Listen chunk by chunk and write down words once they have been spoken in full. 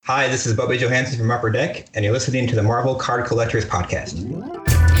Hi, this is Bobby Johansson from Upper Deck, and you're listening to the Marvel Card Collectors Podcast.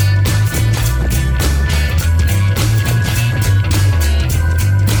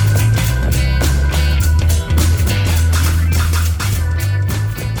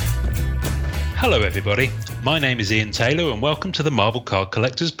 Hello everybody, my name is Ian Taylor and welcome to the Marvel Card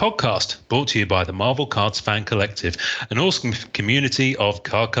Collectors Podcast, brought to you by the Marvel Cards Fan Collective, an awesome community of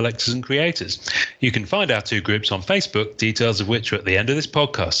card collectors and creators. You can find our two groups on Facebook, details of which are at the end of this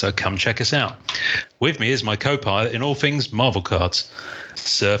podcast, so come check us out. With me is my co-pilot in all things Marvel Cards.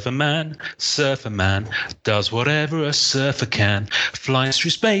 Surfer man, does whatever a surfer can. Flies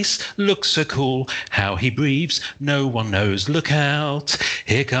through space, looks so cool. How he breathes, no one knows. Look out,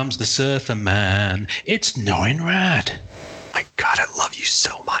 here comes the surfer man. It's Norrin Radd. My God, I love you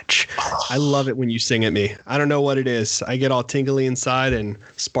so much. I love it when you sing at me. I don't know what it is. I get all tingly inside and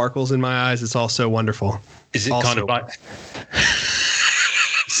sparkles in my eyes. It's all so wonderful. Is it also kind of like...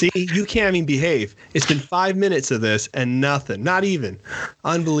 See, you can't even behave. It's been 5 minutes of this and nothing. Not even.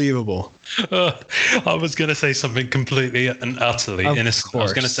 Unbelievable. I was going to say something completely and utterly innocent. I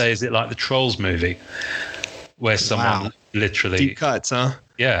was going to say, is it like the Trolls movie? Where someone literally... Deep cuts, huh?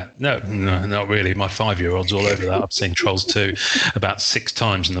 Yeah. No, not really. My 5-year-old's all over that. I've seen Trolls 2 about 6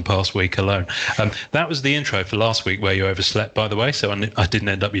 times in the past week alone. That was the intro for last week where you overslept, by the way, so I didn't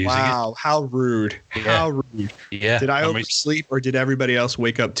end up using it. Wow, how rude. Yeah. How rude. Yeah. Did I oversleep or did everybody else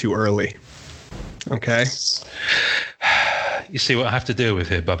wake up too early? Okay. You see what I have to deal with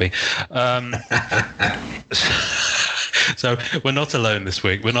here, Bubby. So we're not alone this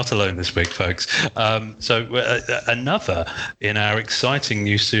week. Folks. Another in our exciting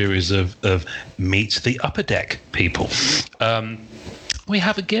new series of Meet the Upper Deck people. We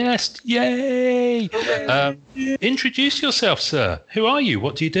have a guest. Yay! Introduce yourself, sir. Who are you?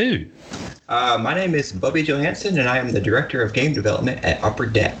 What do you do? My name is Bobby Johansson, and I am the Director of Game Development at Upper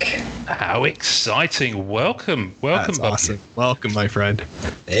Deck. How exciting. Welcome, That's Bobby. Awesome. Welcome, my friend.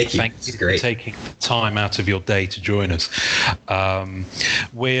 Thank you. Thank you Great. for taking time out of your day to join us.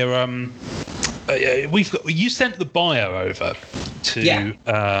 You sent the bio over to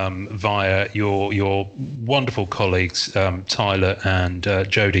via your wonderful colleagues Tyler and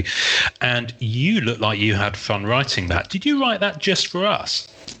Jody, and you look like you had fun writing that. Did you write that just for us?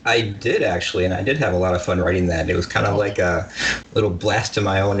 I did, actually, and I did have a lot of fun writing that. It was kind of like a little blast to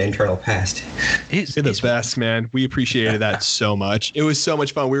my own internal past. You're the best, man. We appreciated that so much. It was so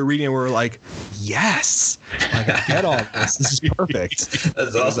much fun. We were reading and we were like, yes, I get all this. This is perfect.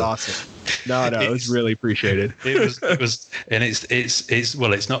 That's It was awesome. No, it was really appreciated. It was, and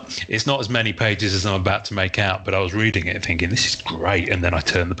it's not as many pages as I'm about to make out, but I was reading it thinking this is great, and then I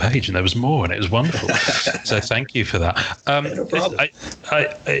turned the page and there was more, and it was wonderful. So thank you for that. No problem.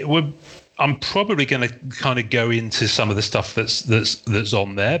 I'm probably going to kind of go into some of the stuff that's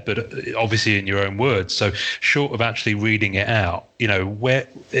on there, but obviously in your own words. So short of actually reading it out, you've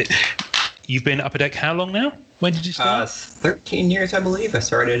been at Upper Deck how long now? When did you start? 13 years, I believe. I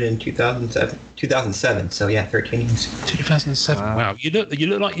started in 2007. So yeah, 13 years. 2007. Wow. You look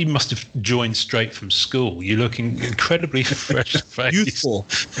like you must have joined straight from school. You're looking incredibly fresh faced. Youthful.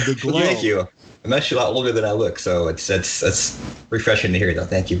 The glow. Well, thank you. I'm actually a lot older than I look, so it's refreshing to hear, though.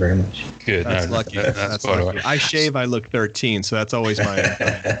 Thank you very much. Good. That's lucky. That's lucky. Right. I shave, I look 13, so that's always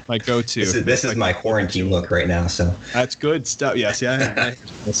my go-to. This is my quarantine look right now, so. That's good stuff. Yes, yeah.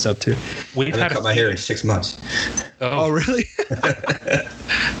 That's stuff, too. I've cut my hair in 6 months. Oh, really?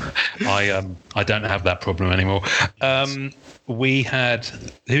 I don't have that problem anymore. Who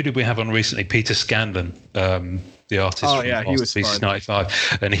did we have on recently? Peter Scanlon, the artist from he was Species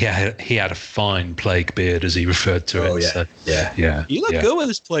 95, and he had a fine plague beard, as he referred to it. Oh, yeah. So, yeah. You look good with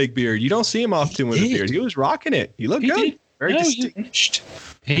his plague beard. You don't see him often with a beard. He was rocking it. You look good. Very distinguished.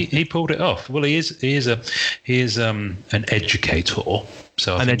 He pulled it off. Well, he is an educator.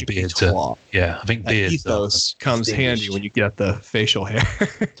 So I think beards. I think beards. Ethos comes handy when you get the facial hair.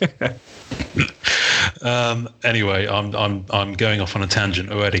 Anyway, I'm going off on a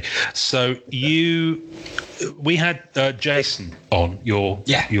tangent already. So we had Jason on your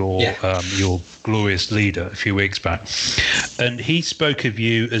glorious leader a few weeks back, and he spoke of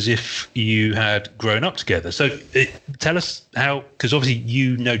you as if you had grown up together. So tell us how, because obviously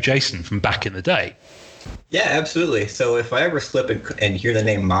you know Jason from back in the day. Yeah, absolutely. So if I ever slip and hear the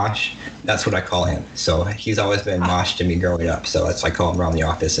name Mosh, that's what I call him. So he's always been Mosh to me growing up. So that's I call him around the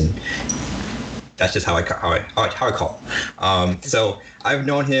office, and that's just how I call him. So I've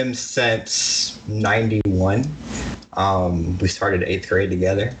known him since '91. We started 8th grade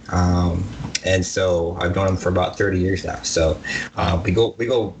together, and so I've known him for about 30 years now. So we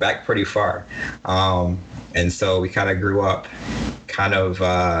go back pretty far, and so we kind of grew up kind of,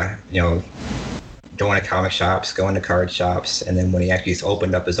 going to comic shops, going to card shops, and then when he actually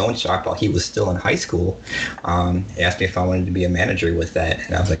opened up his own shop while he was still in high school, he asked me if I wanted to be a manager with that,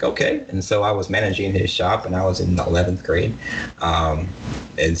 and I was like, okay. And so I was managing his shop, and I was in the 11th grade,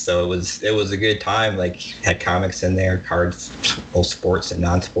 and so it was a good time. Like, had comics in there, cards, both sports and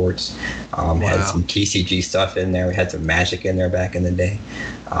non-sports. Had some TCG stuff in there. We had some Magic in there back in the day.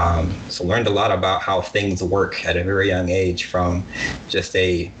 So learned a lot about how things work at a very young age, from just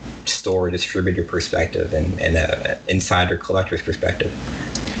a store distributor perspective and an insider collector's perspective.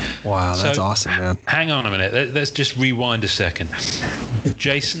 Wow, that's awesome, man. Hang on a minute. Let's just rewind a second.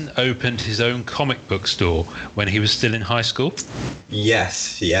 Jason opened his own comic book store when he was still in high school?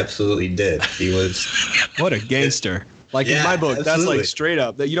 Yes, he absolutely did. He was... What a gangster. Like, in my book, absolutely. That's like straight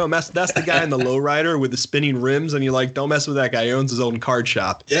up. That you don't mess. That's the guy in the lowrider with the spinning rims, and you're like, don't mess with that guy. He owns his own card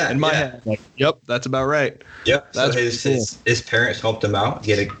shop. Yeah. In my head, like, yep, that's about right. Yep. That's so his parents helped him out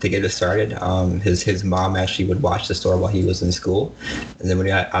to get it started. His mom actually would watch the store while he was in school, and then when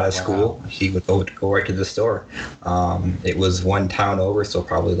he got out of school, he would go right to the store. It was one town over, so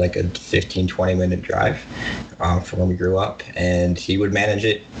probably like a 15-20 minute drive from when we grew up, and he would manage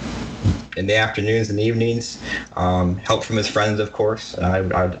it in the afternoons and evenings, help from his friends, of course.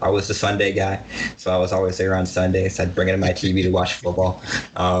 And I was the Sunday guy, so I was always there on Sundays. I'd bring in my TV to watch football.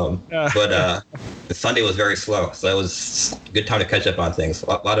 But the Sunday was very slow, so it was a good time to catch up on things. A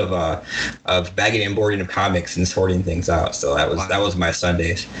lot of bagging and boarding of comics and sorting things out. So that was my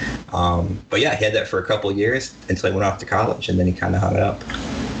Sundays. But yeah, he had that for a couple of years until he went off to college, and then he kind of hung it up.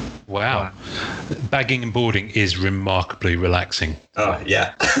 Wow. Bagging and boarding is remarkably relaxing. Oh,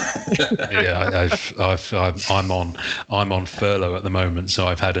 yeah. Yeah, I'm on furlough at the moment, so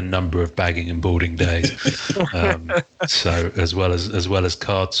I've had a number of bagging and boarding days. So as well as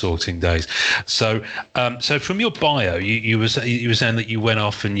card sorting days. So from your bio, you were saying that you went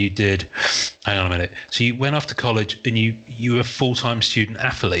off and you did. Hang on a minute. So you went off to college and you were a full-time student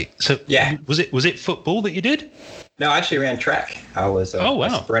athlete. So yeah, was it football that you did? No, I actually ran track. I was a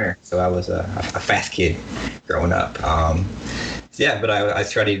sprinter, so I was a fast kid growing up. But I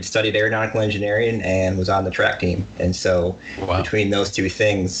studied aeronautical engineering and was on the track team. And so between those two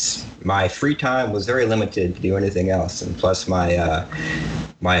things, my free time was very limited to do anything else. And plus my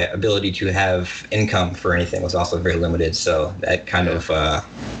my ability to have income for anything was also very limited. So that kind of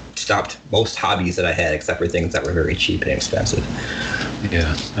stopped most hobbies that I had, except for things that were very cheap and expensive.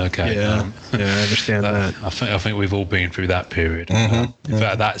 Yeah. Okay. Yeah. I understand that. I think we've all been through that period. Mm-hmm. In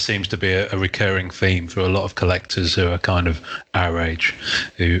fact, that seems to be a recurring theme for a lot of collectors who are kind of our age,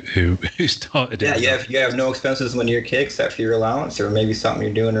 who started. Yeah. You have no expenses when you're a kid except for your allowance, or maybe something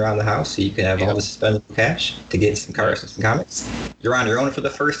you're doing around the house, so you can have all this spendable cash to get some cards and some comics. You're on your own for the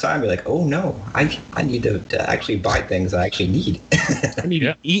first time. You're like, oh no, I need to actually buy things I actually need. I need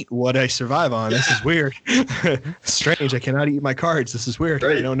to eat what I survive on. This is weird. Strange. I cannot eat my cards. This is weird.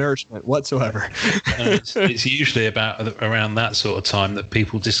 Right. No nourishment whatsoever. It's usually around that sort of time that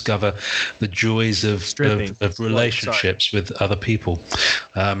people discover the joys of relationships with other people.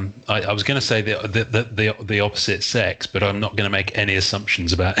 I was going to say the opposite sex, but I'm not going to make any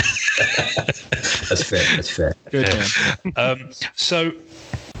assumptions about it. That's fair. Good. So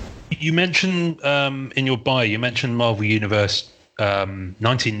you mentioned in your bio, you mentioned Marvel Universe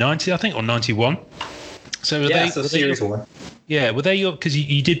 1990, I think, or 91. So Series 1. Yeah, were they your, because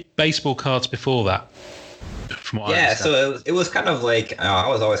you did baseball cards before that? From what I understand. So it was kind of like, I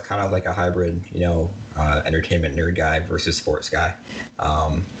was always kind of like a hybrid, entertainment nerd guy versus sports guy.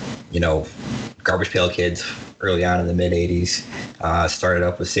 Garbage Pail Kids early on in the mid 80s. Started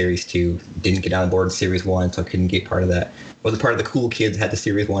up with Series 2, didn't get on board with Series 1, so I couldn't get part of that. Wasn't part of the cool kids, had the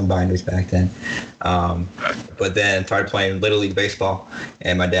Series 1 binders back then. But then started playing Little League Baseball,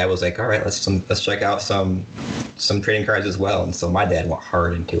 and my dad was like, all right, let's check out some trading cards as well. And so my dad went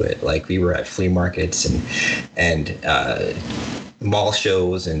hard into it. Like, we were at flea markets and mall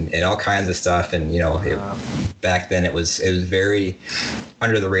shows and all kinds of stuff. And, back then it was very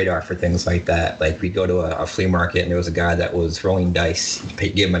under the radar for things like that. Like, we'd go to a flea market and there was a guy that was rolling dice.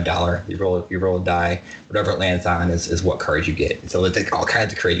 You give him $1. You roll a die. Whatever it lands on is what cards you get. And so it's like all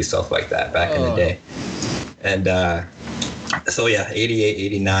kinds of crazy stuff like that back in the day. And 88,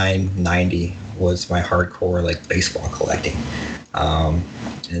 89, 90 was my hardcore like baseball collecting.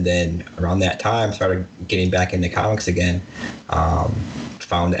 And then around that time, started getting back into comics again.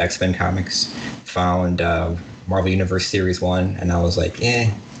 Found the X-Men comics, found Marvel Universe Series 1, and I was like,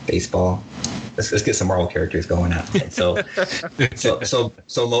 baseball. Let's get some Marvel characters going on. And so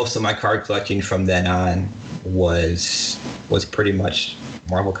most of my card collecting from then on was pretty much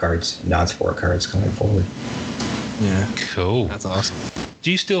Marvel cards, non-sport cards going forward. Yeah. Cool. That's awesome.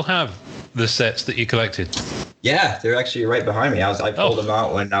 Do you still have the sets that you collected? Yeah, they're actually right behind me. I pulled them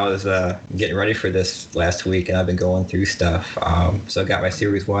out when I was getting ready for this last week, and I've been going through stuff. So I got my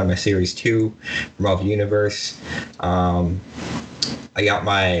Series 1, my Series 2, Marvel Universe. I got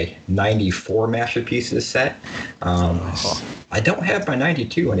my 94 Masterpieces set. I don't have my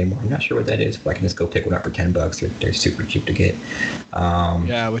 92 anymore. I'm not sure what that is, but I can just go pick one up for $10. They're super cheap to get.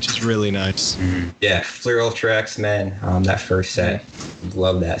 Yeah, which is really nice. Yeah, Fleer Ultra X-Men, that first set.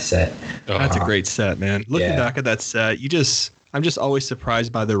 Love that set. That's a great set, man. Looking back at that set, I'm just always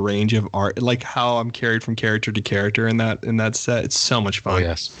surprised by the range of art, like how I'm carried from character to character in that set. It's so much fun. Oh,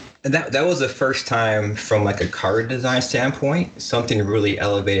 yes. And that was the first time from like a card design standpoint, something really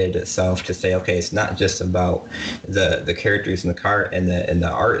elevated itself to say, okay, it's not just about the characters in the card and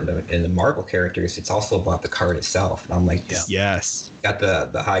the art and the Marvel characters. It's also about the card itself. And I'm like, yes, got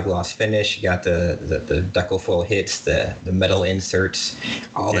the high gloss finish, you got the decal foil hits, the metal inserts,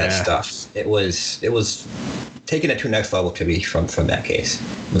 all that stuff. It was taking it to the next level to me from that case.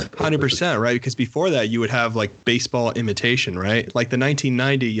 100%, right? Because before that, you would have like baseball imitation, right? Like the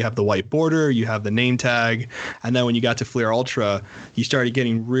 1990, you have the white border, you have the name tag, and then when you got to Fleer Ultra, you started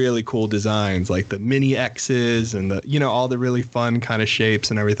getting really cool designs like the mini X's and the all the really fun kind of shapes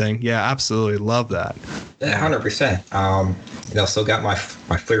and everything. Yeah, absolutely love that. 100%. Still got my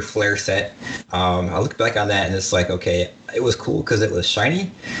Fleer Flare set. I look back on that and it's like, okay, it was cool because it was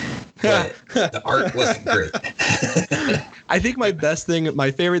shiny, but the art wasn't great. I think my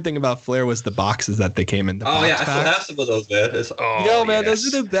favorite thing about Flare was the boxes that they came in. I still have some of those, man. Those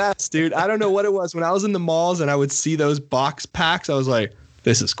are the best, dude. I don't know what it was. When I was in the malls and I would see those box packs, I was like,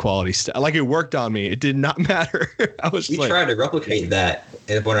 this is quality stuff. Like, it worked on me. It did not matter. We tried to replicate that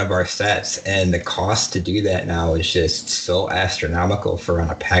in one of our sets, and the cost to do that now is just so astronomical on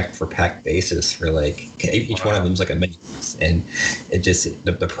a pack basis. For like each one of them is like a mini piece, and it just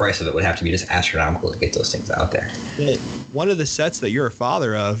the price of it would have to be just astronomical to get those things out there. One of the sets that you're a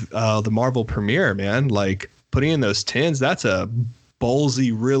father of, the Marvel Premiere, man, like putting in those tins, that's a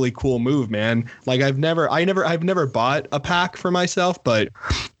ballsy, really cool move, man. Like I've never bought a pack for myself, but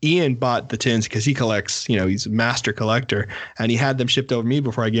Ian bought the tins because he collects, he's a master collector, and he had them shipped over me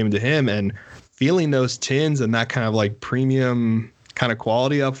before I gave them to him. And feeling those tins and that kind of like premium kind of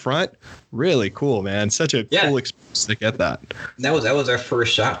quality up front, really cool, man. Such a cool experience to get that. That was our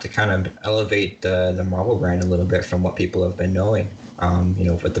first shot to kind of elevate the Marvel brand a little bit from what people have been knowing.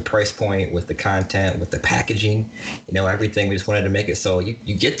 With the price point, with the content, with the packaging, everything. We just wanted to make it so you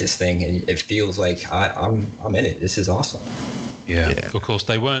get this thing and it feels like I'm in it. This is awesome. Yeah. Of course,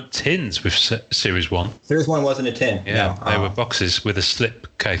 they weren't tins with Series 1. Series 1 wasn't a tin. Yeah, they were boxes with a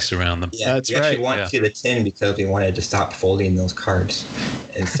slip case around them. Yeah, we actually went to the tin because we wanted to stop folding those cards.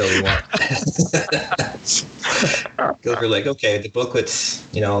 And so we went. Because we're like, okay, the booklets,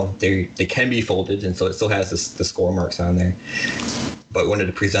 they can be folded, and so it still has the score marks on there. But we wanted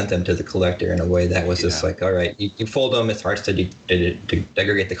to present them to the collector in a way that was just like, all right, you fold them, it starts to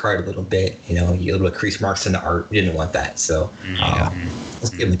degrade the card a little bit. You get a little bit of crease marks in the art. We didn't want that, so let's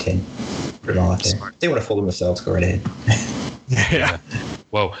give them a tin. Put it all out there. If they want to fold them themselves, go right ahead. Yeah.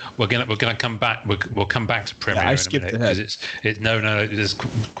 Well, we're gonna come back. We'll come back to Premiere I in a skipped minute ahead. because it's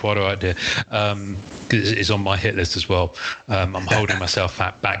quite all right there. Because it's on my hit list as well. I'm holding myself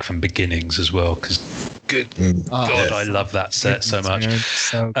back from Beginnings as well because good God, I love that set so much.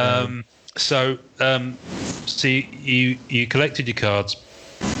 So good. So you collected your cards.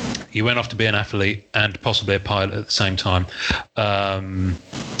 You went off to be an athlete and possibly a pilot at the same time.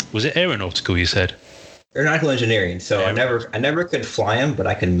 Was it aeronautical? You said. Aeronautical engineering. So I never could fly them, but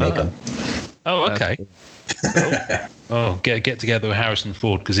I could make them. Oh, okay. Cool. Get together with Harrison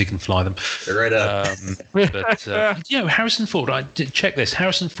Ford because he can fly them. They're right up. Harrison Ford. I did check this.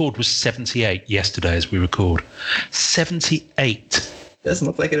 Harrison Ford was 78 yesterday as we record. 78. Doesn't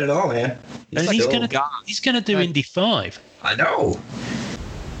look like it at all, man. He's gonna do Indy 5. I know.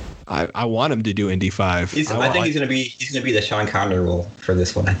 I want him to do Indy 5. I think he's gonna be the Sean Connery role for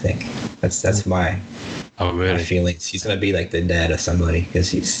this one. I think that's my my feelings. He's gonna be like the dad of somebody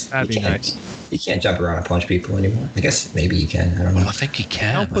because he can't jump around and punch people anymore. I guess maybe he can. I don't know. I think he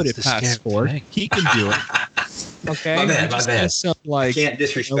can. Don't put it past Ford. He can do it. Okay, my bad. Some, like, can't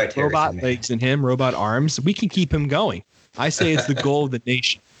disrespect robot legs in him, robot arms. We can keep him going. I say it's the goal of the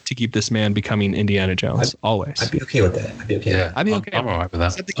nation to keep this man becoming Indiana Jones. Always. I'd be okay with that. I'd be okay. I'm all right with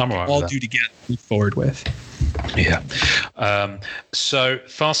that. Something I'm all right all with do together. Move forward with. Yeah. So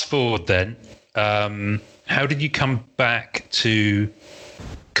fast forward then. How did you come back to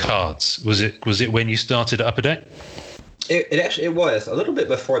cards? Was it when you started at Upper Deck? It was a little bit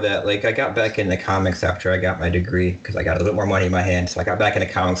before that. Like I got back into comics after I got my degree because I got a little bit more money in my hand. So I got back into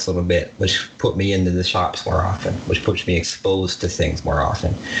comics a little bit, which put me into the shops more often, which puts me exposed to things more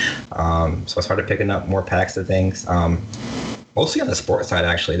often. So I started picking up more packs of things. Mostly on the sports side,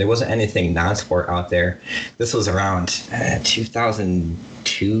 actually. There wasn't anything non-sport out there. This was around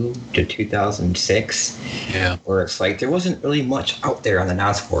 2002 to 2006. Yeah. Where it's like there wasn't really much out there on the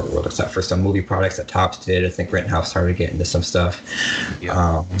non-sport world except for some movie products that Topps did. I think Rittenhouse started getting into some stuff.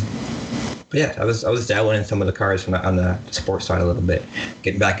 Yeah. But yeah, I was dabbling in some of the cards on the sports side a little bit,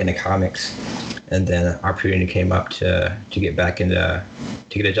 getting back into comics, and then an opportunity came up to get back into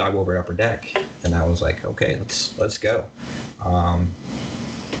to get a job over at Upper Deck, and I was like, okay, let's go.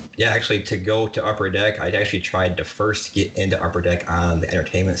 Actually, to go to Upper Deck, I actually tried to first get into Upper Deck on the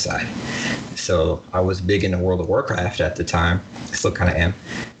entertainment side. So I was big into World of Warcraft at the time. I still kind of am.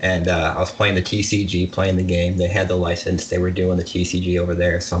 And I was playing the TCG, playing the game. They had the license. They were doing the TCG over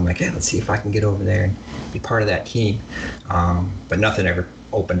there. So I'm like, yeah, let's see if I can get over there and be part of that team. But nothing ever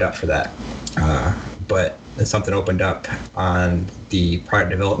opened up for that. But something opened up on the product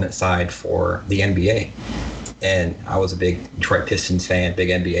development side for the NBA. And I was a big Detroit Pistons fan, big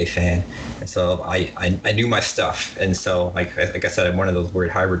NBA fan, and so I knew my stuff. And so, like I said, I'm one of those weird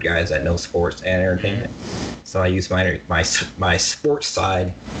hybrid guys that knows sports and entertainment. So I used my sports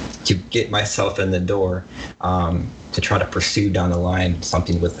side to get myself in the door to try to pursue down the line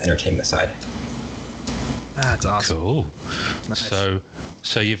something with the entertainment side. That's awesome. Cool. Nice.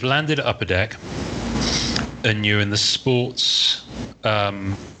 So you've landed at Upper Deck, and you're in the sports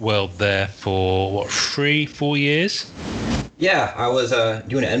world there for 3-4 years? Yeah, I was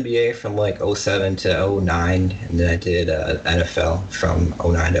doing an NBA from like 07 to 09, and then I did NFL from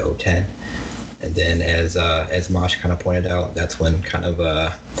 09 to 010. And then as Mosh kind of pointed out, that's when kind of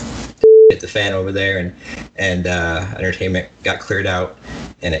hit the fan over there, and entertainment got cleared out,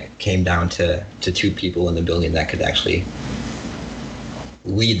 and it came down to two people in the building that could actually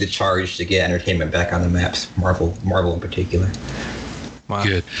lead the charge to get entertainment back on the maps, Marvel in particular. Wow.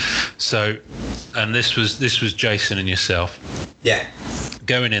 Good. So, and this was Jason and yourself. Yeah.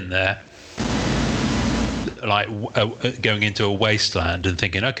 Going in there, like going into a wasteland and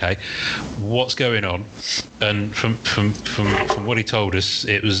thinking, okay, what's going on? And from what he told us,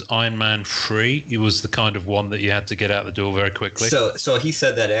 it was Iron Man 3. It was the kind of one that you had to get out the door very quickly. So he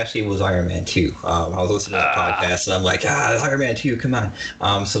said that actually was Iron Man 2. I was listening to the podcast, and I'm like, Iron Man 2, come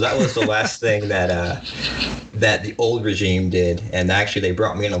on. So that was the last thing that the old regime did, and actually they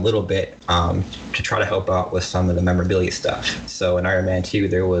brought me in a little bit to try to help out with some of the memorabilia stuff. So in Iron Man 2,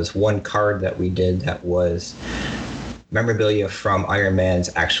 there was one card that we did that was memorabilia from Iron Man's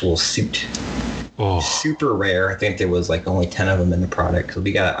actual suit. Oh. Super rare. I think there was like only 10 of them in the product.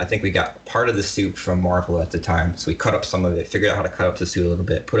 Because I think we got part of the suit from Marvel at the time. So we cut up some of it, figured out how to cut up the suit a little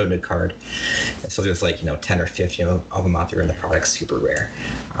bit, put it in a card. And so there's like 10 or 15 of them out there in the product. Super rare.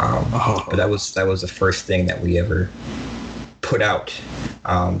 But that was the first thing that we ever put out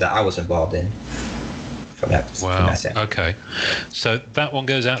that I was involved in. Wow. From that set. Okay. So that one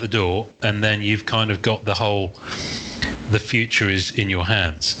goes out the door, and then you've kind of got the future is in your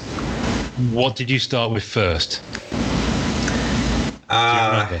hands. What did you start with first? Do you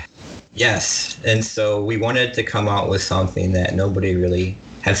remember? Yes. And so we wanted to come out with something that nobody really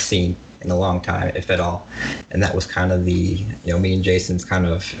has seen in a long time, if at all. And that was kind of the, me and Jason's kind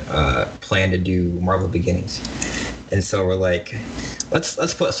of plan to do Marvel Beginnings. And so we're like,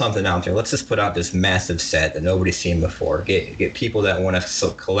 let's put something out there. Let's just put out this massive set that nobody's seen before. Get people that want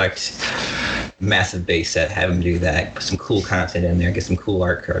to collect massive base set, have them do that. Put some cool content in there. Get some cool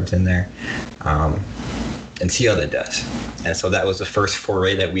art cards in there, and see how that does. And so that was the first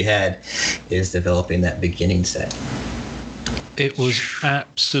foray that we had, is developing that beginning set. It was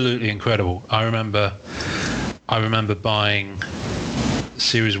absolutely incredible. I remember buying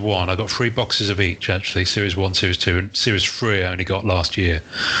Series 1. I got 3 boxes of each, actually. Series 1, Series 2, and Series 3 I only got last year.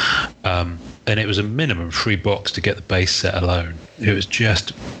 And it was a minimum 3 box to get the base set alone. It was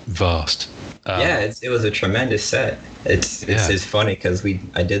just vast. It was a tremendous set. It's funny because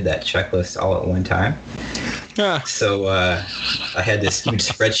I did that checklist all at one time. Yeah. So I had this huge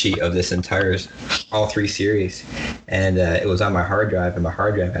spreadsheet of this entire, all 3 series, and it was on my hard drive, and my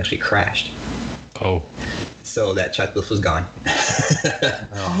hard drive actually crashed. Oh. So that checklist was gone.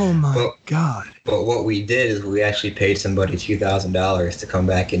 Oh my God. But what we did is we actually paid somebody $2,000 to come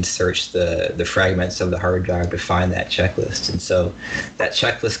back and search the fragments of the hard drive to find that checklist. And so that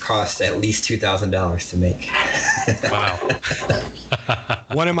checklist cost at least $2,000 to make. Wow.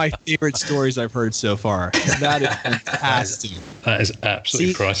 One of my favorite stories I've heard so far. That is fantastic. That is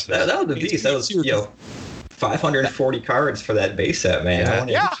absolutely priceless. That was the beast. That was, 540 cards for that base set, man.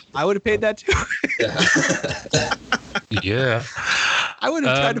 I would have paid that too. Yeah. I would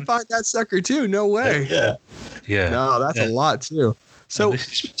have tried to find that sucker too. No way. Yeah. No, that's a lot too. So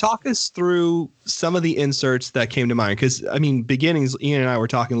talk us through some of the inserts that came to mind. Because, I mean, Beginnings, Ian and I were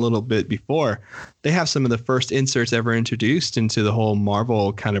talking a little bit before. They have some of the first inserts ever introduced into the whole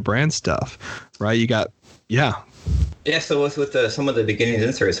Marvel kind of brand stuff, right? You got, Yeah, so with some of the Beginnings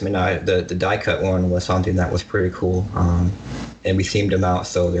inserts, I mean, the die cut one was something that was pretty cool. And we themed them out,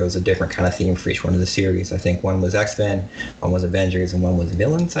 so there was a different kind of theme for each one of the series. I think one was X-Men, one was Avengers, and one was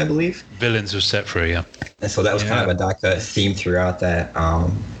Villains, I believe. Villains was set free, yeah. And so that was kind of a die cut theme throughout that.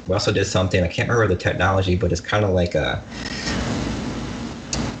 We also did something, I can't remember the technology, but it's kind of like a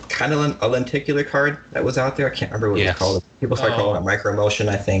lenticular card that was out there. I can't remember what it was called. People started calling it micro motion,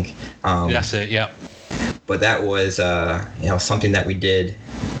 I think. That's it, yeah. But that was something that we did,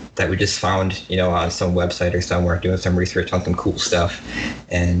 that we just found, on some website or somewhere, doing some research on some cool stuff,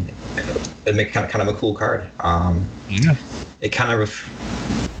 and it made kind of a cool card. It kind of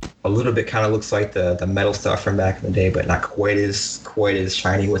a little bit kind of looks like the metal stuff from back in the day, but not quite as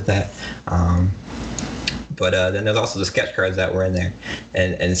shiny with that. But then there's also the sketch cards that were in there,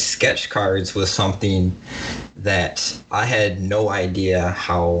 and sketch cards was something that I had no idea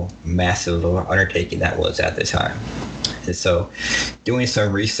how massive of an undertaking that was at the time. And so doing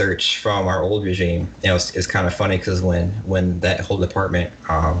some research from our old regime, it's kind of funny, because when that whole department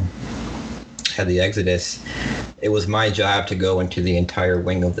had the exodus, it was my job to go into the entire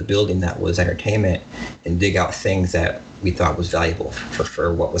wing of the building that was entertainment and dig out things that we thought was valuable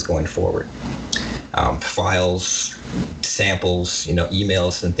for what was going forward. Files, samples,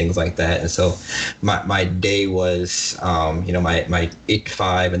 emails and things like that. And so my day was, my 8 to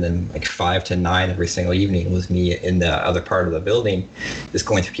 5 and then like 5 to 9 every single evening was me in the other part of the building, just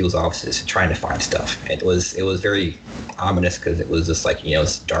going through people's offices and trying to find stuff. And it was very ominous, because it was just like,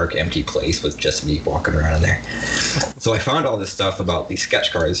 this dark, empty place with just me walking around in there. So I found all this stuff about these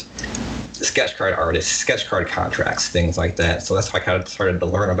sketch cards, sketch card artists, sketch card contracts, things like that. So that's how I kind of started to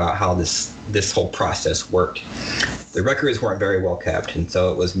learn about how this whole process worked. The records weren't very well kept, and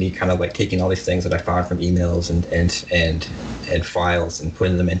so it was me kind of like taking all these things that I found from emails and files and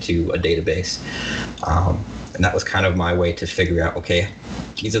putting them into a database. And that was kind of my way to figure out, okay,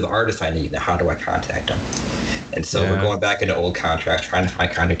 these are the artists I need. Now, how do I contact them? And so we're going back into old contracts, trying to find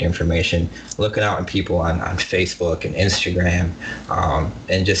contact information, looking out on people on Facebook and Instagram,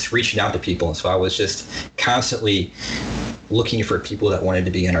 and just reaching out to people. And so I was just constantly looking for people that wanted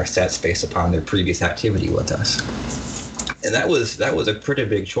to be in our sets based upon their previous activity with us. And that was a pretty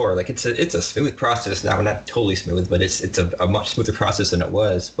big chore. Like it's a smooth process now, not totally smooth, but it's a much smoother process than it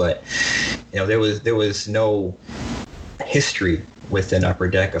was. But there was no history within Upper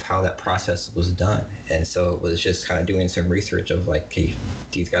Deck of how that process was done. And so it was just kind of doing some research of like, okay,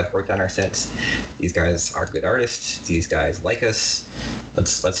 these guys worked on our sets, these guys are good artists, these guys like us,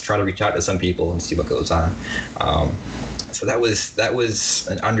 let's try to reach out to some people and see what goes on. So that was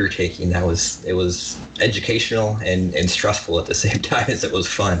an undertaking. It was educational and stressful at the same time as it was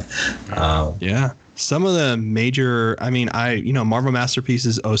fun. Some of the major, Marvel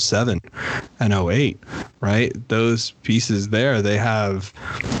Masterpieces 07 and 08, right? Those pieces there, they have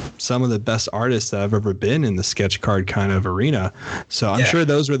some of the best artists that have ever been in the sketch card kind of arena. So I'm sure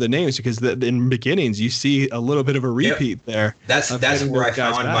those were the names, because in Beginnings, you see a little bit of a repeat there. That's where I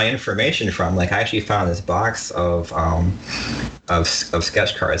found my information from. Like, I actually found this box of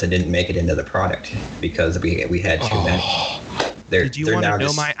sketch cards. I didn't make it into the product because we had too many. Did you want to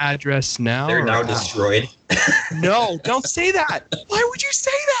know my address now? They're now destroyed. No, don't say that. Why would you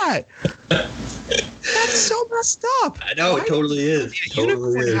say that? That's so messed up. I know, it totally is.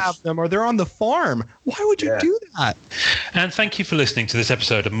 Unicorn have them, or they're on the farm. Why would you do that? And thank you for listening to this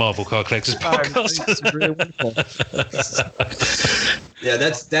episode of Marvel Card Collectors Podcast. It's really wonderful. Yeah,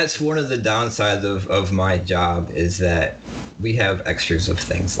 that's one of the downsides of my job, is that we have extras of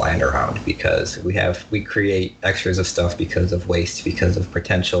things lying around, because we create extras of stuff because of waste, because of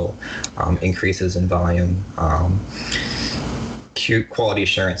potential increases in volume, quality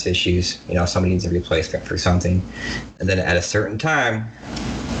assurance issues. Somebody needs a replacement for something, and then at a certain time,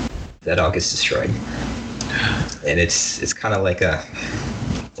 that all gets destroyed, and it's kind of like a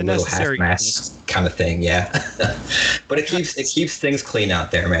little half-mass kind of thing, but it keeps things clean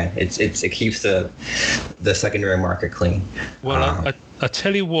out there, man. It keeps the secondary market clean. Well, I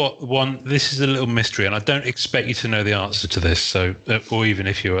tell you what, this is a little mystery, and I don't expect you to know the answer to this, so or even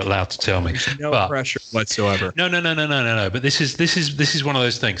if you're allowed to tell me. No pressure whatsoever. No. But this is one of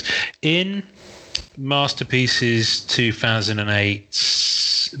those things. In Masterpieces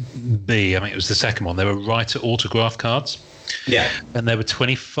 2008, B, I mean, it was the second one. They were writer autograph cards. Yeah. And there were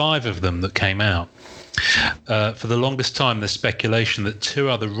 25 of them that came out. For the longest time, there's speculation that 2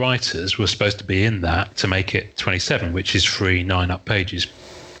 other writers were supposed to be in that to make it 27, which is 3 9-up pages.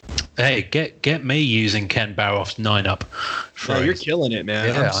 Hey, get me using Ken Baroff's 9-up phrase. Oh, you're killing it, man.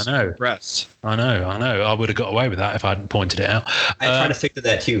 Yeah, I'm I know. impressed. I know. I would have got away with that if I hadn't pointed it out. I try to stick to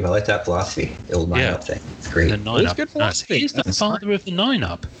that too. I like that philosophy, the old 9-up thing. It's great. The 9-up. good philosophy. He's the father of the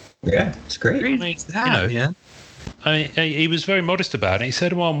 9-up. Yeah, it's great. I mean, man. I mean, he was very modest about it. He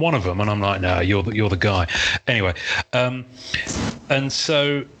said, "Well, I'm one of them," and I'm like, "No, you're the guy." Anyway, and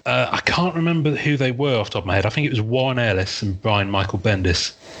so I can't remember who they were off the top of my head. I think it was Warren Ellis and Brian Michael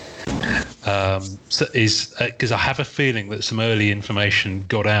Bendis. So because I have a feeling that some early information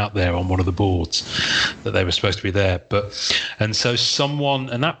got out there on one of the boards that they were supposed to be there, and so someone,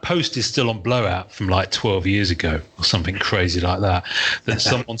 and that post is still on Blowout from like 12 years ago or something crazy like that, that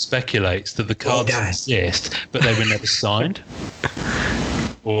someone speculates that the cards exist but they were never signed.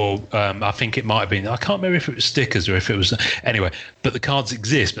 Or I think it might have been, I can't remember if it was stickers or if it was, anyway, but the cards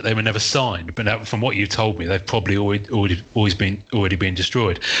exist, but they were never signed. But now, from what you told me, they've probably already been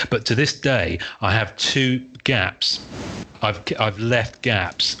destroyed. But to this day, I have 2 gaps. I've left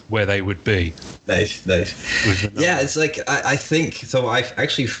gaps where they would be. Nice. Yeah, it's like, I think, so I've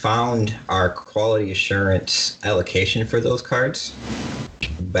actually found our quality assurance allocation for those cards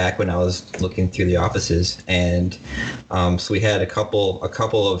back when I was looking through the offices, and so we had a couple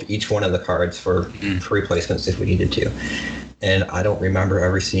of each one of the cards for replacements if we needed to, and I don't remember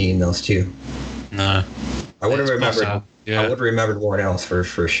ever seeing those 2. No, I would have remembered. Yeah. I would have remembered Warren Ellis for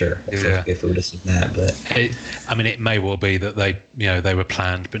sure if we would have seen that. But it may well be that they were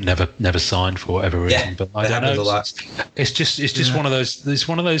planned but never signed for whatever reason. Yeah, but I don't know. A lot. It's just one of those. It's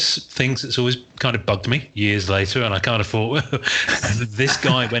one of those things that's always kind of bugged me years later, and I kind of thought, well, this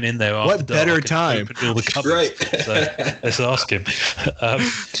guy went in there. After what better time? All the cupboards. Right. So let's ask him.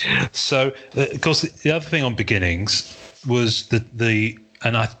 So of course, the other thing on Beginnings was the.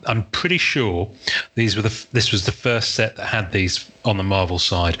 And I'm pretty sure this was the first set that had these on the Marvel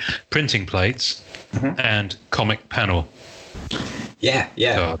side, printing plates and comic panel. Yeah,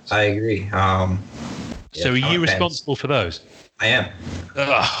 cards. I agree. So are you responsible for those? I am.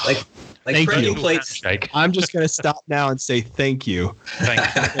 Like printing plates. I'm just going to stop now and say thank you. Thank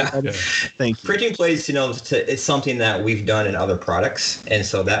you. Printing plates, it's something that we've done in other products, and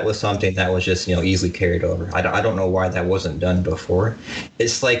so that was something that was just easily carried over. I don't know why that wasn't done before.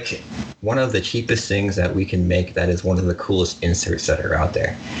 It's like one of the cheapest things that we can make. That is one of the coolest inserts that are out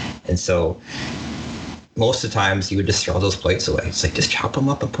there, and so. Most of the times you would just throw those plates away. It's like, just chop them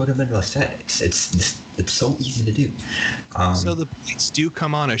up and put them into a set. It's so easy to do. So the plates do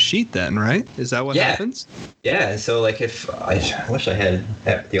come on a sheet then, right? Is that what happens? Yeah. And so like if I wish I had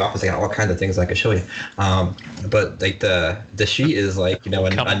at the office, I got all kinds of things I could show you. But like the sheet is like, a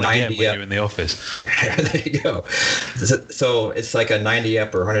 90 up. You're in the office. There you go. So it's like a 90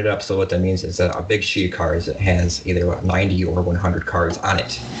 up or 100 up. So what that means is a big sheet of cards that has either 90 or 100 cards on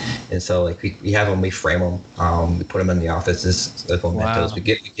it. And so like we have them, we frame them, we put them in the office. This is one Mentos. We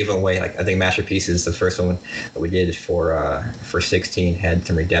give them away. Like I think Masterpieces, the first one that we did for 16 had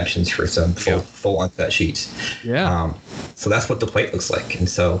some redemptions for some full uncut sheets. Yeah. So that's what the plate looks like. And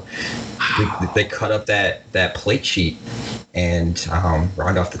so they cut up that plate sheet and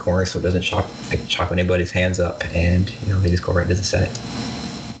round off the corners so it doesn't chop anybody's hands up, and they just go right into the set.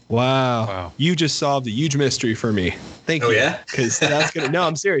 Wow. You just solved a huge mystery for me. Thank you. Oh, yeah? Because that's going to... No,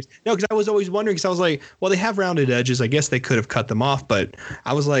 I'm serious. No, because I was always wondering, because I was like, well, they have rounded edges. I guess they could have cut them off, but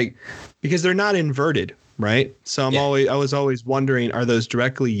I was like, because they're not inverted, right? So I was always wondering, are those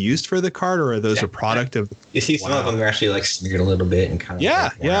directly used for the card, or are those a product of... You see some of them are actually like smeared a little bit and kind of...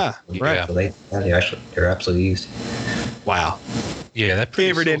 Right. So they're absolutely used. Wow. Yeah, they're pretty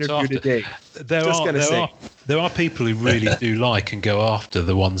favorite interview today. There are people who really do like and go after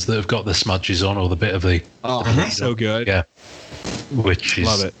the ones that have got the smudges on or the bit of the... Oh, so good. Yeah. Which is...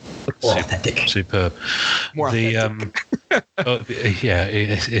 Love it. More authentic. Superb. More authentic.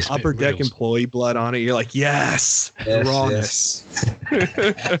 It's Upper Deck employee blood on it. You're like, yes. Rawness.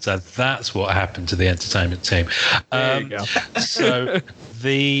 So that's what happened to the entertainment team. There you go. So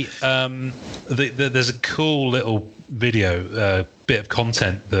there's a cool little video bit of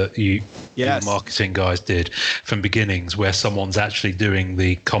content that you marketing guys did from Beginnings, where someone's actually doing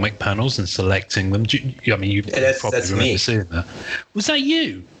the comic panels and selecting them. You probably remember seeing that. Was that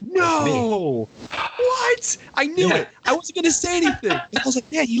you? No. What? What? I knew it. I wasn't going to say anything. I was like,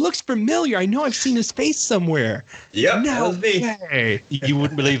 man, he looks familiar. I know I've seen his face somewhere. Yep, that No was me. way. You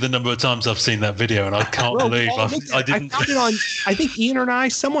wouldn't believe the number of times I've seen that video, and I can't Bro, believe Paul looked at I it. didn't. I found it on, I think Ian or I,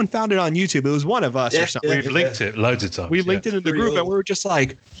 someone found it on YouTube. It was one of us Yeah, or something. yeah. We've linked it loads of times. We linked it in the Pretty group, and old. we were just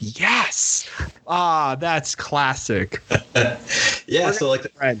like, yes. That's classic. Yeah, so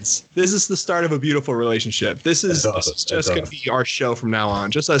like Friends. This is the start of a beautiful relationship. This is That's awesome. just That's going to be our show from now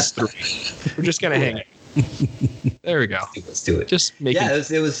on. Just us three. We're just going to hang. There we go. let's do it. Just making. Yeah,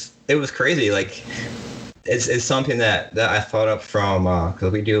 it was crazy. Like it's something that I thought up from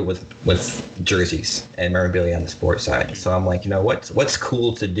because we do it with jerseys and memorabilia on the sports side. So I'm like, what's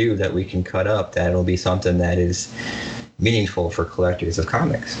cool to do that we can cut up that'll be something that is meaningful for collectors of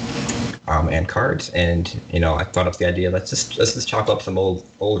comics and cards. And I thought up the idea, let's just chop up some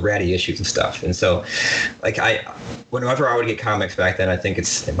old ratty issues and stuff. And so like whenever I would get comics back then, I think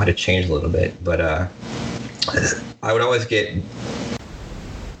it might have changed a little bit, but I would always get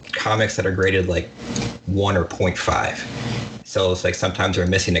comics that are graded like 1 or 0.5. So it's like sometimes they're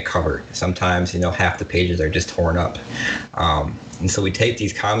missing a cover. Sometimes, half the pages are just torn up. And so we take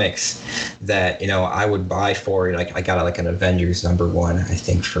these comics that, I would buy for, like I got like an Avengers #1, I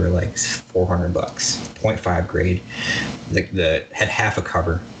think for like $400, 0.5 grade. The had half a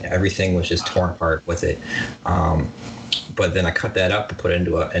cover. Everything was just torn apart with it. But then I cut that up and put it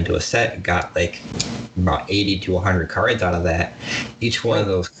into a set. Got like about 80 to 100 cards out of that. Each one of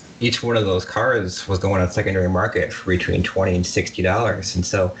those cards was going on secondary market for between $20 and $60. And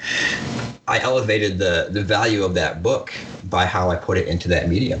so I elevated the value of that book by how I put it into that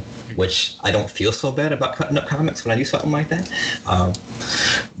medium, which I don't feel so bad about cutting up comics when I do something like that.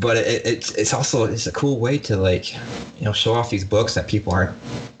 But it's also a cool way to like, show off these books that people aren't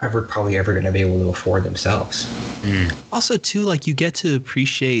probably ever going to be able to afford themselves. Also, too, like you get to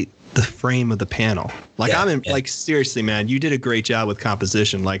appreciate the frame of the panel. Like like seriously, man, you did a great job with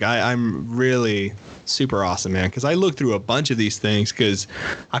composition. Like I'm really super awesome, man. Cause I looked through a bunch of these things cause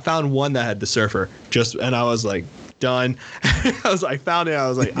I found one that had the Surfer and I was like, done. I found it. I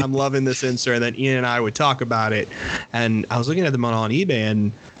was like, I'm loving this insert. And then Ian and I would talk about it. And I was looking at them on eBay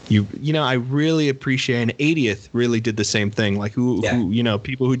and I really appreciate, and 80th really did the same thing. Like who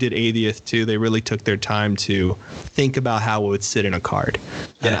people who did 80th too, they really took their time to think about how it would sit in a card.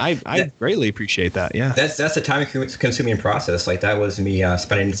 Yeah. And I greatly appreciate that. Yeah. That's a time consuming process. Like that was me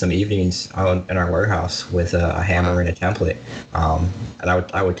spending some evenings out in our warehouse with a hammer and a template. And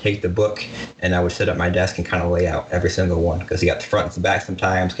I would take the book and I would sit at my desk and kind of lay out every single one because you got the front and the back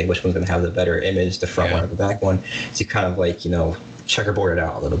sometimes. Okay, which one's going to have the better image, the front one or the back one? So you kind of like, checkerboard it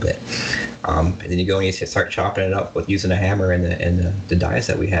out a little bit. And then you go and you start chopping it up with using a hammer and the dies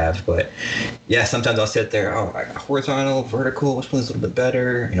that we have. But yeah, sometimes I'll sit there, horizontal, vertical, which one's a little bit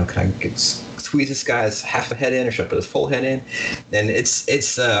better? Can I squeeze this guy's half a head in or should I put his full head in? And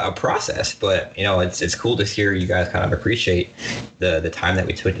it's a process, but it's cool to hear you guys kind of appreciate the time that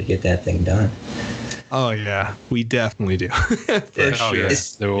we took to get that thing done. Oh yeah, we definitely do. For sure.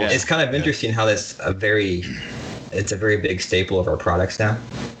 Yeah. It's kind of interesting how that's it's a very big staple of our products now.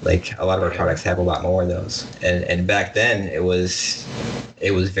 Like a lot of our products have a lot more of those. And back then it was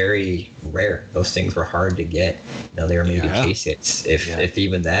very rare. Those things were hard to get. They were maybe case hits, if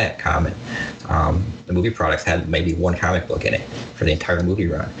even that common. The movie products had maybe one comic book in it for the entire movie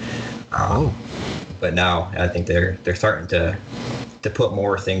run. But now I think they're starting to put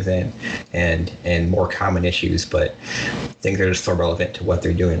more things in and more common issues, but things that are just so relevant to what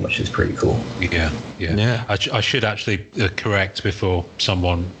they're doing, which is pretty cool. Yeah. I should actually correct before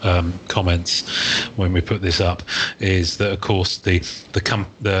someone comments when we put this up is that of course the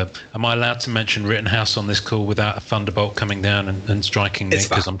am I allowed to mention Rittenhouse on this call without a thunderbolt coming down and striking me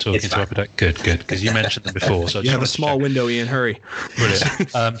because I'm talking to Upper Deck? Good, because you mentioned them before. So you have a small window, Ian. Hurry.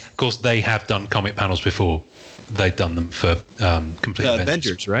 Brilliant. Of course, they have done comic panels before. They've done them for Complete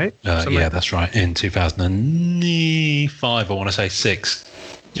Avengers, right? That's right. In 2005, I want to say 6.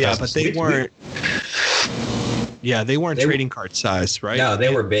 Yeah, but they weren't. Yeah, they weren't trading card size, right? No,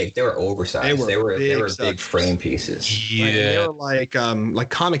 they were big. They were oversized. They were big frame pieces. Yeah, right? They were like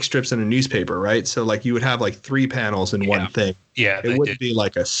comic strips in a newspaper, right? So like you would have like 3 panels in one thing. Yeah, it wouldn't be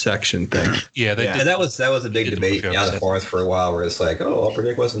like a section thing. Yeah, they did. That was a big debate on the forums for a while, where it's like, Upper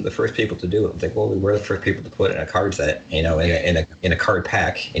Deck wasn't the first people to do it. It's like, well, we were the first people to put it in a card set, in a card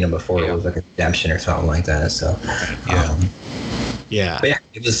pack, before it was like a redemption or something like that. So, yeah. But yeah,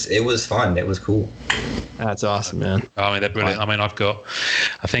 it was fun. It was cool. That's awesome, man. I mean, they're brilliant. I mean, I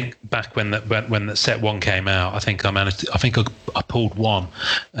think back when the set 1 came out, I think I pulled one,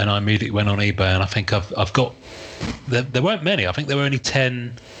 and I immediately went on eBay, and I think I've got. There weren't many. I think there were only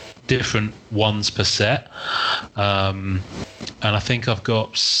 10 different ones per set. And I think I've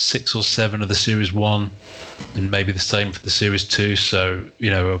got 6 or 7 of the Series 1 and maybe the same for the Series 2. So,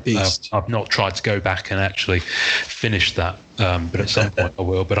 I've not tried to go back and actually finish that. But at some point I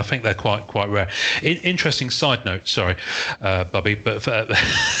will. But I think they're quite rare. Interesting side note, sorry, Bubby, but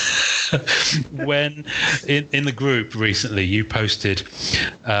when in the group recently you posted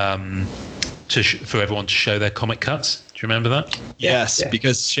for everyone to show their comic cuts. Do you remember that? Yes,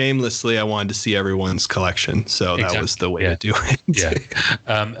 because shamelessly I wanted to see everyone's collection, so that was the way to do it.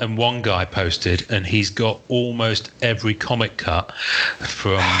 And one guy posted, and he's got almost every comic cut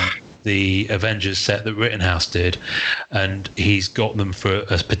from the Avengers set that Rittenhouse did, and he's got them for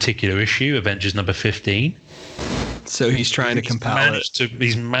a particular issue, Avengers number 15. So he's trying to compile it.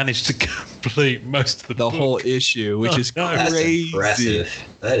 He's managed to complete most of the book. Whole issue, which is crazy. That's impressive.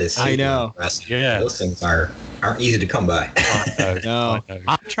 That is super impressive. Yeah. Those things aren't easy to come by. I know.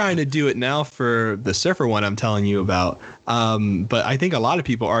 I'm trying to do it now for the Surfer one I'm telling you about. But I think a lot of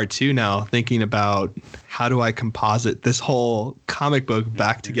people are too now, thinking about how do I composite this whole comic book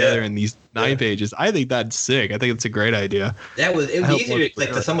back together in these 9 pages. I think that's sick. I think it's a great idea. It was easier,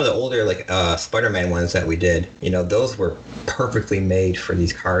 like some of the older Spider-Man ones that we did, those were perfectly made for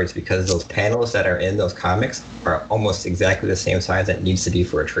these cards because those panels that are in those comics are almost exactly the same size that it needs to be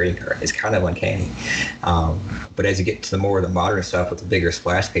for a trading card. It's kind of uncanny. But as you get to the more of the modern stuff with the bigger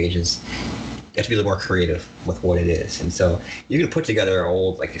splash pages, you have to be a little more creative with what it is. And so you can put together an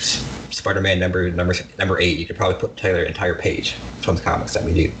old, like Spider-Man number 8, you could probably put together an entire page from the comics that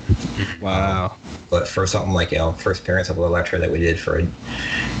we do. Wow. But for something like, First Appearance of Elektra that we did for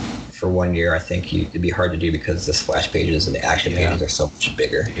 1 year, I think it'd be hard to do because the splash pages and the action pages are so much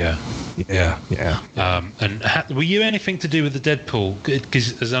bigger. Yeah. And were you anything to do with the Deadpool?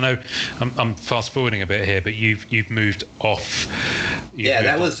 Because as I know, I'm fast forwarding a bit here, but you've moved off.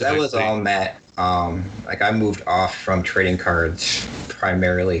 That was all Matt. I moved off from trading cards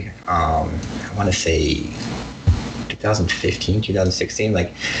primarily. I want to say 2015, 2016.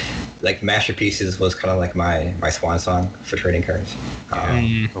 Like Masterpieces was kind of like my swan song for trading cards.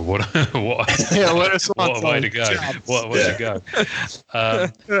 What a way to go! What a way to go!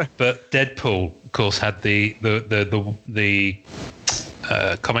 But Deadpool, of course, had the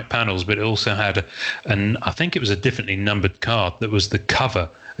comic panels, but it also had, and I think it was a differently numbered card that was the cover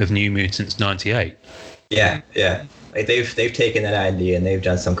of New Mutants '98. Yeah. Like they've taken that idea and they've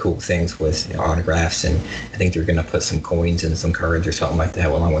done some cool things with autographs, and I think they're going to put some coins and some cards or something like that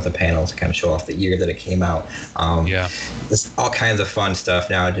along with the panels to kind of show off the year that it came out. There's all kinds of fun stuff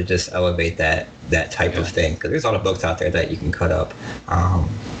now to just elevate that type of thing, because there's a lot of books out there that you can cut up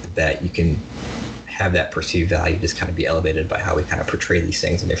that you can have that perceived value just kind of be elevated by how we kind of portray these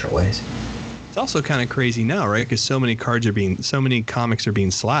things in different ways. It's also kind of crazy now, right? Because so many comics are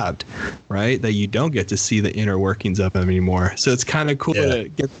being slabbed, right? That you don't get to see the inner workings of them anymore. So it's kind of cool to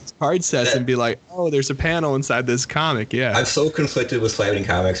get these card sets and be like, oh, there's a panel inside this comic. Yeah. I'm so conflicted with slabbing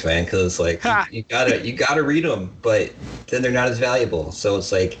comics, man, because you gotta read them, but then they're not as valuable. So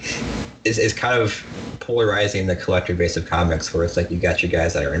it's like it's kind of polarizing the collector base of comics, where it's like you got your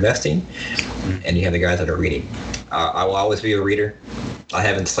guys that are investing, and you have the guys that are reading. I will always be a reader. I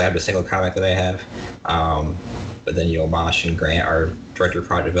haven't slabbed a single comic that I have. But then, Mosh and Grant, our director of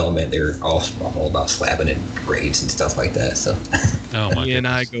product development, they're all about slabbing and grades and stuff like that. So, he and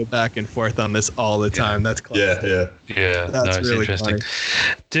I go back and forth on this all the time. That's classic. Yeah. That's really interesting.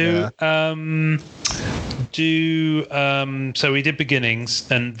 Funny. So we did beginnings,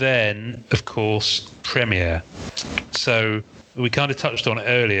 and then, of course, premiere. So we kind of touched on it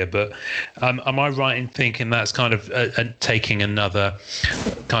earlier, but am I right in thinking that's kind of taking another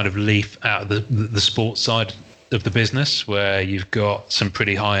kind of leaf out of the sports side of the business, where you've got some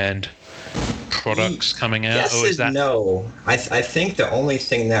pretty high-end products coming out? Yes, or is that no? I think the only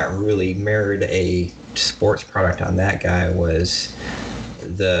thing that really mirrored a sports product on that guy was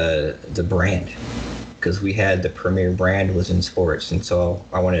the brand. Because we had the premier brand was in sports, and so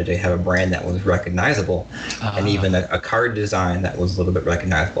I wanted to have a brand that was recognizable, and even a card design that was a little bit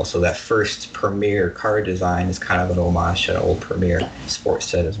recognizable. So that first premier card design is kind of an homage to an old premier sports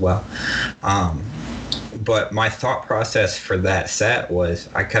set as well. But my thought process for that set was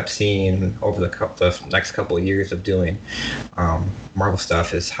I kept seeing over the next couple of years of doing Marvel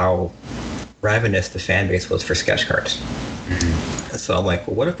stuff is how ravenous the fan base was for sketch cards. So I'm like,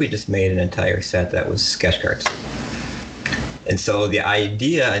 well, what if we just made an entire set that was sketch cards? And so the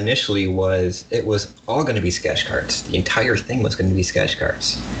idea initially was it was all going to be sketch cards. The entire thing was going to be sketch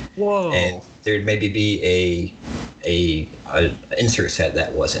cards. Whoa. And there'd maybe be a insert set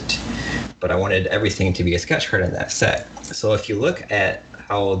that wasn't. But I wanted everything to be a sketch card in that set. So if you look at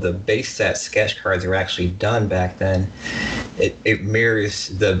how the base set sketch cards were actually done back then, it mirrors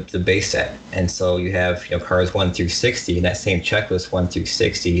the base set. And so you have, cards 1 through 60, and that same checklist 1 through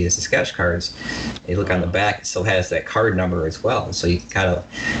 60 is the sketch cards. And you look on the back, it still has that card number as well. And so you kind of,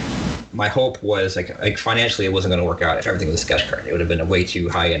 my hope was like financially it wasn't going to work out if everything was a sketch card. It would have been a way too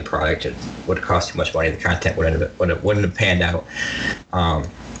high end product. It would have cost too much money. The content wouldn't have panned out.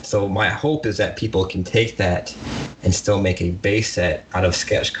 So my hope is that people can take that and still make a base set out of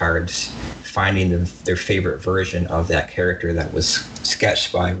sketch cards, finding their favorite version of that character that was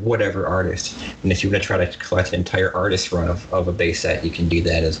sketched by whatever artist. And if you want to try to collect an entire artist run of a base set, you can do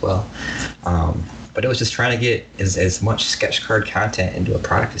that as well. But it was just trying to get as much sketch card content into a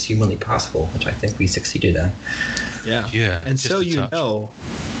product as humanly possible, which I think we succeeded on. Yeah. Yeah. And so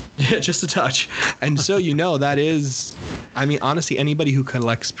just a touch. And so that is, I mean, honestly, anybody who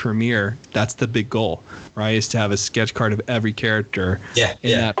collects Premiere, that's the big goal, right? Is to have a sketch card of every character.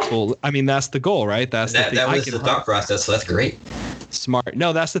 That full. I mean, that's the goal, right? That's the thing. That was the thought process. So that's great. Smart.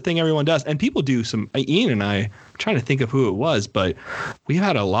 No, that's the thing everyone does. And people do Ian and I'm trying to think of who it was, but we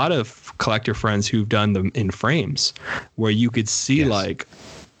had a lot of collector friends who've done them in frames where you could see like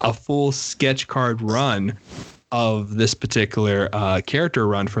a full sketch card run of this particular character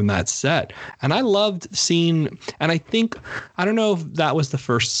run from that set. And I loved seeing, and I don't know if that was the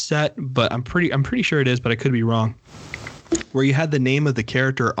first set, but I'm pretty sure it is, but I could be wrong, where you had the name of the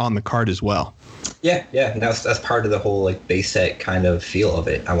character on the card as well. Yeah, and that's part of the whole like base set kind of feel of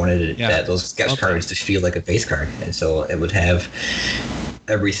it. I wanted those sketch cards to feel like a base card, and so it would have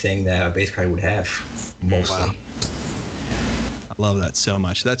everything that a base card would have mostly. Wow. I love that so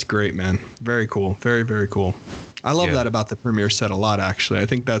much. That's great, man. Very cool. Very, very cool. I love that about the Premiere set a lot, actually. I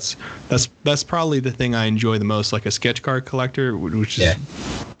think that's probably the thing I enjoy the most, like a sketch card collector, which is,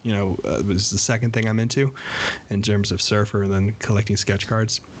 was the second thing I'm into in terms of Surfer and then collecting sketch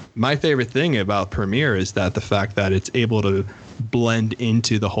cards. My favorite thing about Premiere is that the fact that it's able to blend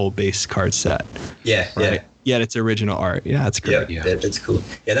into the whole base card set. Yeah, right? Yeah. Yet it's original art. Yeah, it's great. Yeah, it's cool.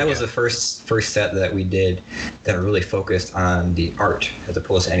 Yeah, that was the first set that we did that really focused on the art as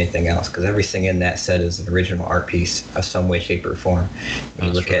opposed to anything else, because everything in that set is an original art piece of some way, shape, or form. When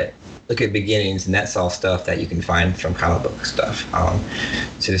you look at Beginnings, and that's all stuff that you can find from comic book stuff.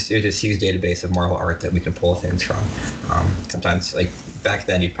 So there's this huge database of Marvel art that we can pull things from. Sometimes, like back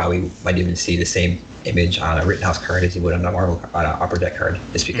then, you might even see the same image on a Rittenhouse card as you would on an Upper Deck card,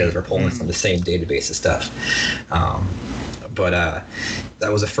 just because we're pulling from the same database of stuff. But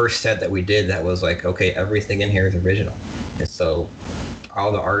that was the first set that we did that was like, okay, everything in here is original. And so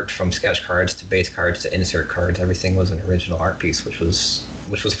all the art from sketch cards to base cards to insert cards, everything was an original art piece, which was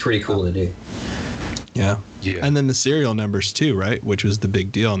pretty cool to do. Yeah. And then the serial numbers too, right? Which was the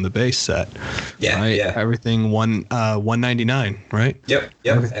big deal in the base set. Yeah. Right? Yeah. Everything $199, right? Yep.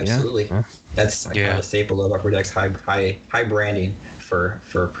 Absolutely. Yeah. That's kind of a staple of Upper Deck's high branding for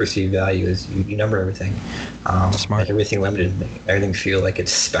perceived value is you number everything. Smart. Everything limited, everything feel like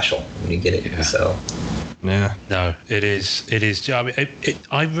it's special when you get it. Yeah. So. Yeah. No, it is. I mean,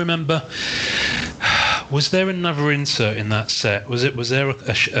 I remember. Was there another insert in that set? Was there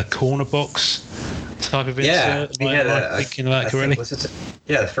a corner box type of insert? Yeah, we had thinking of that correctly?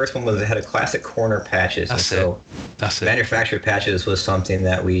 The first one it had a classic corner patches. That's it. Manufactured patches was something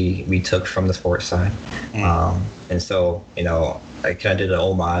that we took from the sports side, and so I kind of did an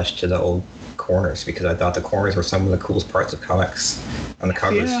homage to the old corners because I thought the corners were some of the coolest parts of comics on the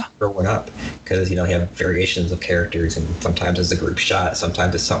covers growing up, because you have variations of characters, and sometimes it's a group shot,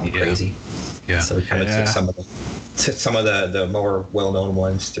 sometimes it's something crazy. Yeah. So we kind of took some of the more well-known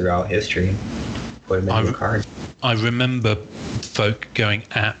ones throughout history and put them into the card. I remember folk going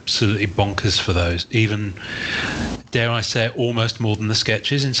absolutely bonkers for those, even, dare I say it, almost more than the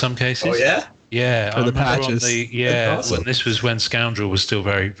sketches in some cases. Oh, yeah? Yeah, for the patches. Awesome. When this was when Scoundrel was still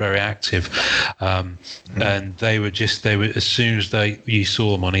very, very active, and they were as soon as you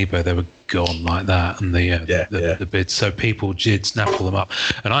saw them on eBay, they were gone like that, and the bids. So people did snaffle them up,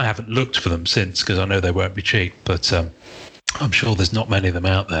 and I haven't looked for them since because I know they won't be cheap, but I'm sure there's not many of them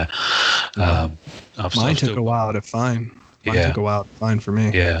out there. Mine took a while to find. Took a while to find for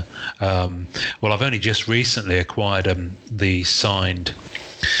me. Yeah. Well, I've only just recently acquired the signed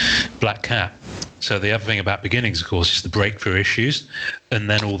Black Cat. So the other thing about Beginnings, of course, is the breakthrough issues, and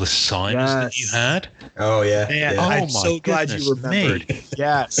then all the signs that you had. Oh yeah. Oh, I'm so glad you remembered.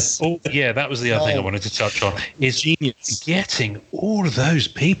 Yes. Oh yeah, that was the other thing I wanted to touch on. Is genius getting all of those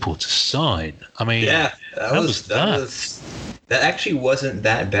people to sign. I mean, that actually wasn't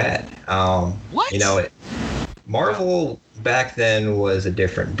that bad. What? Marvel back then was a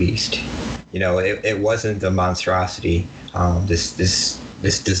different beast. It wasn't the monstrosity. This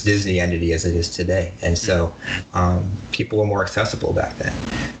this Disney entity as it is today. And so people were more accessible back then.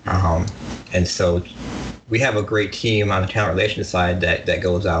 And so we have a great team on the talent relations side that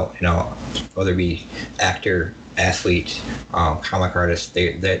goes out, whether it be actor, athlete, comic artist,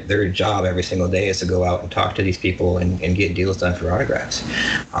 their job every single day is to go out and talk to these people and get deals done for autographs.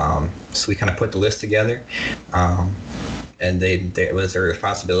 So we kind of put the list together, and it was their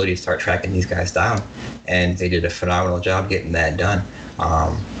responsibility to start tracking these guys down, and they did a phenomenal job getting that done.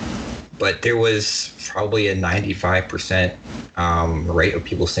 But there was probably a 95% rate of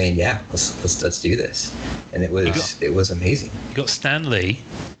people saying, "Yeah, let's do this," and it was amazing. You got Stan Lee,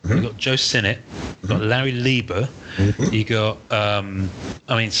 Mm-hmm. you got Joe Sinnott, you got Larry Lieber, Mm-hmm. you got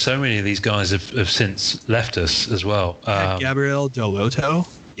so many of these guys have since left us as well. Gabriel Dell'Otto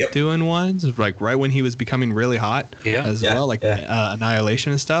doing ones like right when he was becoming really hot well, like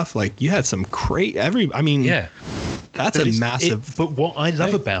Annihilation and stuff. Like you had some that's a massive. But what I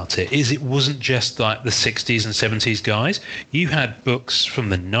love about it is it wasn't just like the 60s and 70s guys. You had books from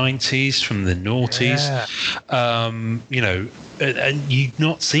the 90s, from the noughties, and you'd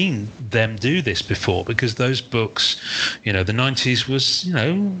not seen them do this before because those books, the 90s was,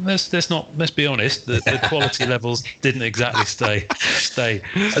 let's be honest, the quality levels didn't exactly stay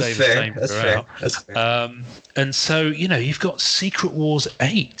the same throughout. That's fair. And so, you've got Secret Wars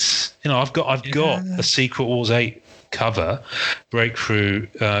 8. I've got a Secret Wars 8 cover breakthrough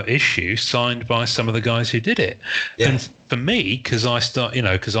issue signed by some of the guys who did it. And for me, because I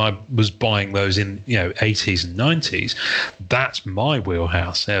was buying those in 80s and 90s, that's my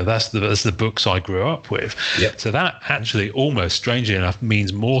wheelhouse. That's the books I grew up with. So that actually almost strangely enough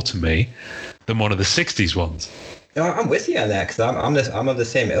means more to me than one of the 60s ones. I'm with you on that because I'm of the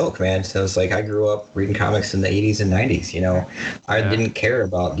same ilk, man. So it's like I grew up reading comics in the 80s and 90s. I didn't care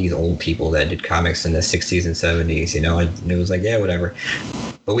about these old people that did comics in the 60s and 70s. It was like, whatever.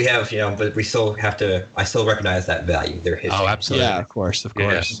 But we have, but we still have to. I still recognize that value, their history. Oh, absolutely. Yeah, of course.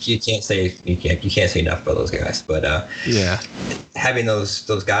 You can't say enough about those guys. But having those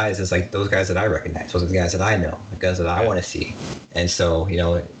guys is like those guys that I recognize. Those are the guys that I know, the guys that I want to see. And so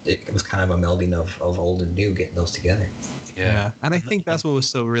it was kind of a melding of old and new, getting those together. Yeah. And I think that's what was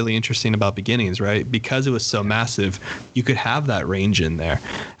so really interesting about Beginnings, right? Because it was so massive, you could have that range in there.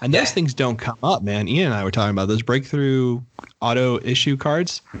 And those things don't come up, man. Ian and I were talking about those breakthrough auto issue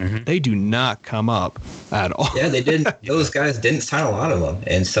cards. Mm-hmm. They do not come up at all. Yeah, they didn't. Those guys didn't sign a lot of them.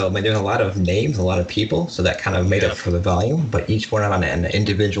 And so there's a lot of names, a lot of people. So that kind of made up for the volume. But each one on an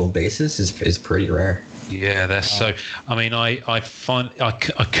individual basis is pretty rare. Yeah, that's so. I find I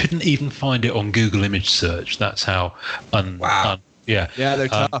couldn't even find it on Google image search. That's how. Wow. Yeah, they're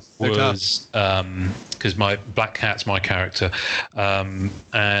tough. They're tough. Because my Black Cat's my character, and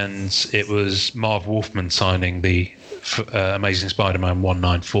it was Marv Wolfman signing the Amazing Spider-Man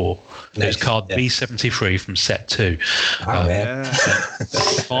 194. Nice. It was card B73 from set 2. Oh, man.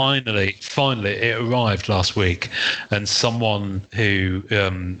 Finally, it arrived last week, and someone who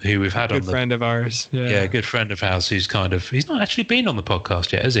we've had good friend of ours, a good friend of ours who's he's not actually been on the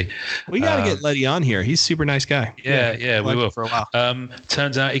podcast yet, has he? We gotta get Letty on here. He's a super nice guy. Yeah, we will for a while.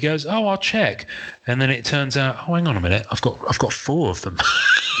 Turns out he goes, I'll check, and then it turns out, hang on a minute, I've got 4 of them.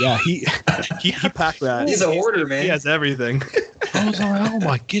 Yeah, he packed that. He's a hoarder, man. He has everything. I was like, oh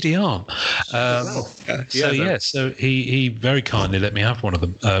my giddy aunt. So he very kindly let me have one of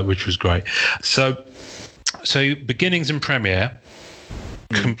them, which was great. So Beginnings and Premiere,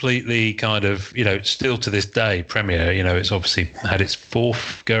 completely kind of, still to this day, Premiere, it's obviously had its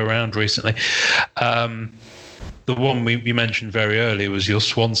 4th go around recently. The one we mentioned very early was your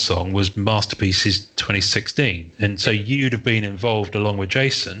swan song, was Masterpieces 2016. And so you'd have been involved along with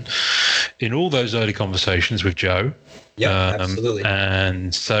Jason in all those early conversations with Joe. Yeah, absolutely.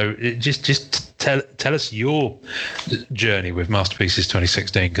 And so just tell us your journey with Masterpieces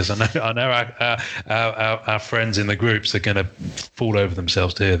 2016, because I know our friends in the groups are going to fall over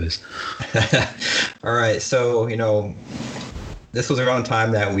themselves to hear this. All right. So, this was around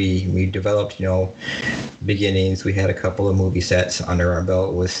time that we developed, Beginnings. We had a couple of movie sets under our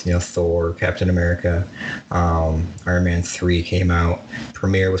belt with, Thor, Captain America, Iron Man 3 came out,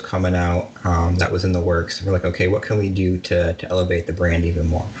 Premiere was coming out, that was in the works. We're like, okay, what can we do to elevate the brand even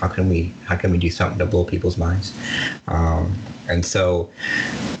more? How can we do something to blow people's minds? And so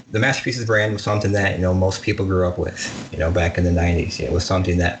the Masterpieces brand was something that, most people grew up with, back in the 90s. It was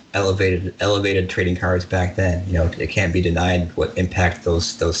something that elevated trading cards back then. It can't be denied what impact those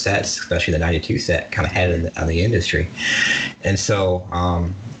sets, especially the 92 set, kind of had on the industry. And so,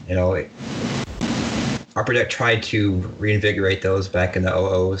 our Upper Deck tried to reinvigorate those back in the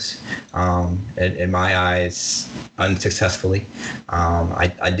 00s. In my eyes, unsuccessfully.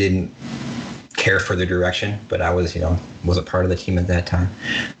 I didn't care for the direction, but I wasn't part of the team at that time.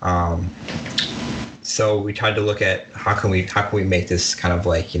 So we tried to look at how can we make this kind of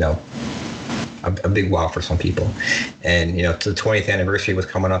like, a big wow for some people. And, the 20th anniversary was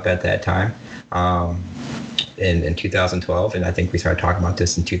coming up at that time. In 2012, and I think we started talking about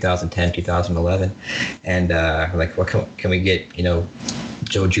this in 2010, 2011, and like, what can we get, Joe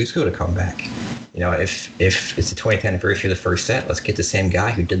Jusko to come back? If it's the 20th anniversary of the first set, let's get the same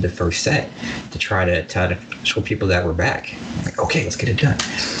guy who did the first set to try to show people that we're back. Like, okay, let's get it done.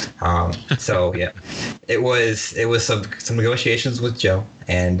 So yeah, it was some negotiations with Joe,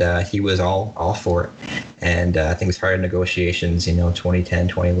 and he was all for it. And I think we started negotiations, 2010,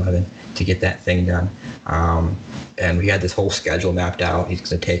 2011 to get that thing done. And we had this whole schedule mapped out. It's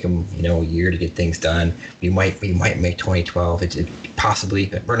going to take him, a year to get things done. We might make 2012. It possibly,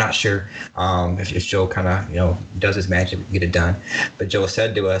 but we're not sure. If Joe kind of, does his magic, we can get it done. But Joe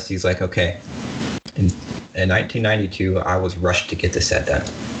said to us, he's like, okay, in 1992, I was rushed to get the set done.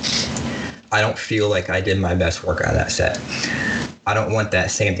 I don't feel like I did my best work on that set. I don't want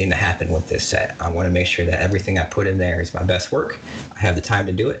that same thing to happen with this set. I want to make sure that everything I put in there is my best work. I have the time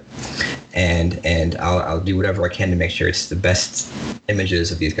to do it, and I'll do whatever I can to make sure it's the best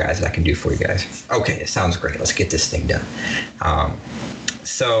images of these guys that I can do for you guys. Okay, it sounds great. Let's get this thing done.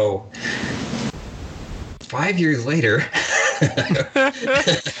 So 5 years later,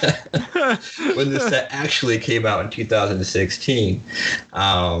 when the set actually came out in 2016,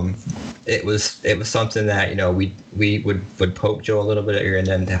 it was something that we would poke Joe a little bit here and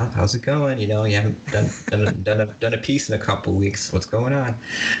then. How's it going? You haven't done a piece in a couple of weeks. What's going on?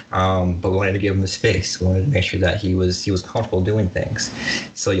 But we wanted to give him the space. We wanted to make sure that he was comfortable doing things.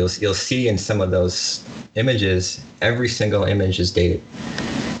 So you'll see in some of those images, every single image is dated.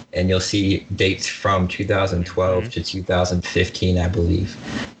 And you'll see dates from 2012 to 2015, I believe.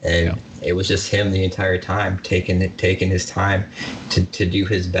 And it was just him the entire time, taking his time to do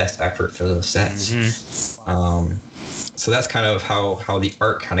his best effort for those sets. So that's kind of how the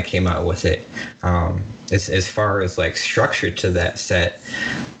art kind of came out with it. As far as like structure to that set,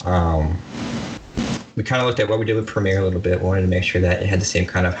 we kind of looked at what we did with Premiere a little bit. We wanted to make sure that it had the same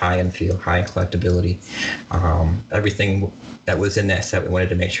kind of high-end feel, high-end collectability. Everything that was in that set, we wanted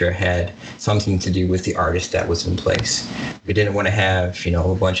to make sure it had something to do with the artist that was in place. We didn't want to have,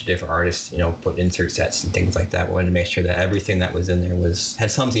 a bunch of different artists, put insert sets and things like that. We wanted to make sure that everything that was in there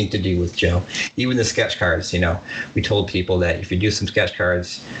had something to do with Joe. Even the sketch cards, we told people that if you do some sketch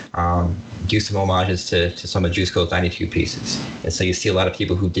cards, do some homages to some of Jusko's 92 pieces. And so you see a lot of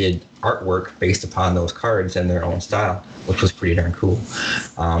people who did artwork based upon those cards in their own style, which was pretty darn cool.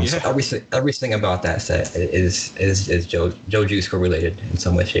 So everything about that set is Joe Jusko related in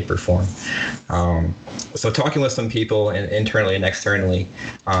some way, shape, or form. So talking with some people internally and externally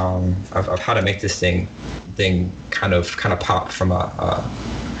of how to make this thing kind of pop from a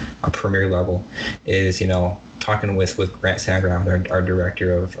Premiere level is, talking with Grant Sandground, our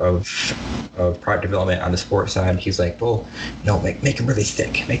director of product development on the sports side. He's like, well, make them really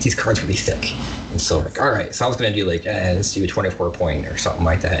thick. Make these cards really thick. And so like, all right. So I was going to do like, let's do a 24 point or something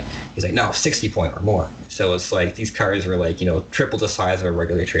like that. He's like, no, 60 point or more. So it's like these cards are like, triple the size of a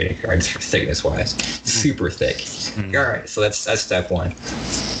regular trading card thickness wise, super thick. Mm-hmm. All right. So that's step one.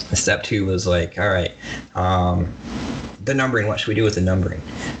 Step two was like, all right, the numbering, what should we do with the numbering?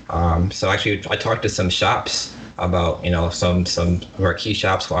 So actually I talked to some shops about, some of our key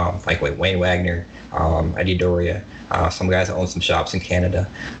shops, like Wayne Wagner, Eddie Doria, some guys that own some shops in Canada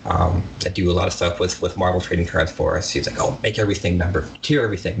that do a lot of stuff with Marvel trading cards for us. He was like, oh, make everything numbered, tier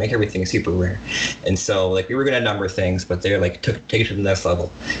everything, make everything super rare. And so like we were going to number things, but they're like, take it to the next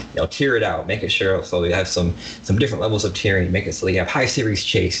level, tier it out, make it sure so we have some different levels of tiering, make it so you have high series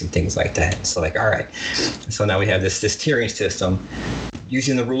chase and things like that. And so like, all right. So now we have this tiering system,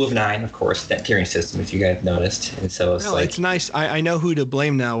 using the rule of 9, of course, that tiering system, if you guys noticed. And so it's nice. I know who to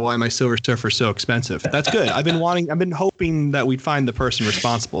blame now why my Silver Surfer's so expensive. That's good. I've been hoping that we'd find the person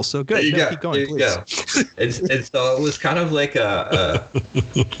responsible. So good. Keep going, please. And so it was kind of like a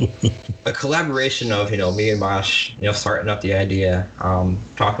collaboration of, me and Mosh, starting up the idea,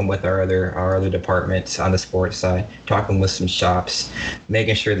 talking with our other departments on the sports side, talking with some shops,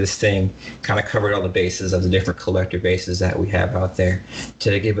 making sure this thing kind of covered all the bases of the different collector bases that we have out there,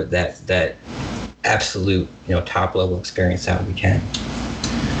 to give it that absolute top level experience that we can.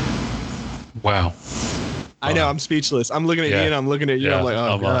 Wow. I know. I'm speechless. I'm looking at you and I'm looking at you. Yeah. I'm like,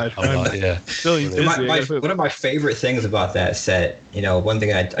 oh god. Yeah. One of my favorite things about that set, one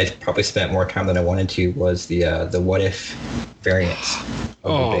thing I probably spent more time than I wanted to was the what if variants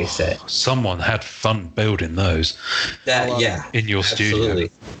of the base set. Someone had fun building those. In your studio.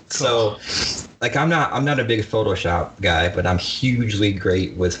 So, like, I'm not a big Photoshop guy, but I'm hugely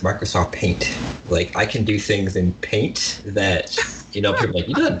great with Microsoft Paint. Like, I can do things in Paint that people are like,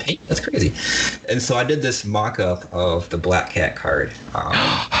 you know, Paint? That's crazy. And so I did this mock-up of the Black Cat card.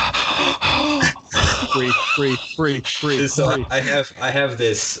 Free. So I have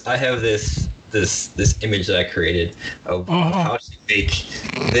this image that I created of how to make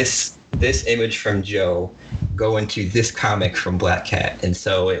this image from Joe go into this comic from Black Cat. And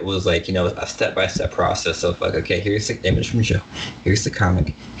so it was like, a step-by-step process of like, okay, here's the image from Joe, here's the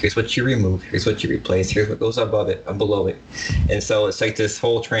comic, here's what you remove, here's what you replace, here's what goes above it and below it. And so it's like this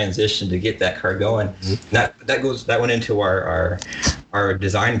whole transition to get that card going. Mm-hmm. That went into our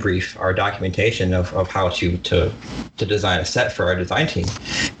design brief, our documentation of how to design a set for our design team.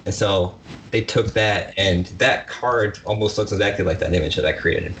 And so they took that, and that card almost looks exactly like that image that I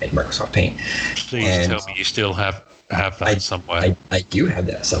created in Microsoft Paint. Please tell me you still have that somewhere. I do have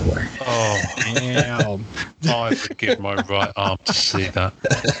that somewhere. Oh, damn. I would give my right arm to see that.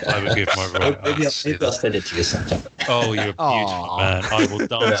 I would give my right arm maybe to see I'll send it to you sometime. Oh, you're a beautiful man. I will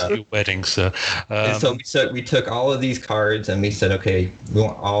dance at your wedding, sir. And so we took all of these cards and we said, okay, we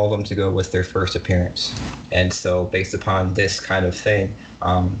want all of them to go with their first appearance. And so based upon this kind of thing,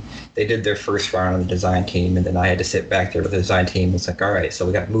 they did their first round on the design team, and then I had to sit back there with the design team. It's like, all right, so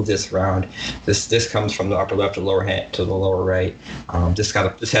we got to move this around. This comes from the upper left to the lower hand to the lower right. This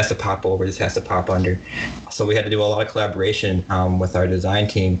has to pop over. This has to pop under. So we had to do a lot of collaboration with our design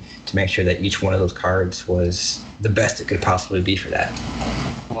team to make sure that each one of those cards was the best it could possibly be for that.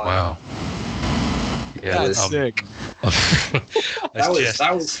 Wow. Yeah, that's sick.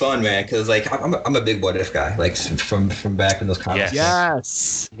 that was fun, man. Because like I'm a big what if guy. Like from back in those comics.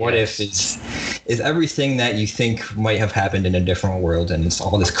 Yes. What if is everything that you think might have happened in a different world, and it's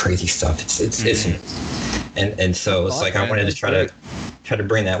all this crazy stuff. It's and so it's like I wanted to try to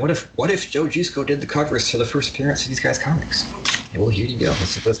bring that. What if Joe Jusko did the covers for the first appearance of these guys' comics? Well, here you go.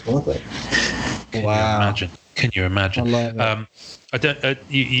 That's what it's going to look like. Can you imagine? I love it. I don't.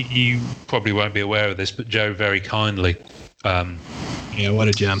 You probably won't be aware of this, but Joe very kindly. What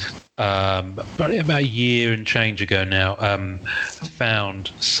a gem. About a year and change ago now,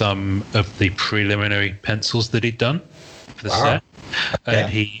 found some of the preliminary pencils that he'd done for the set, and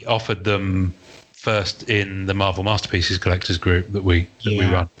he offered them first in the Marvel Masterpieces collectors group that we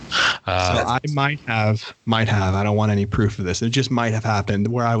run. So I might have. I don't want any proof of this. It just might have happened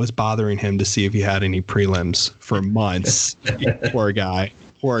where I was bothering him to see if he had any prelims for months. Poor guy.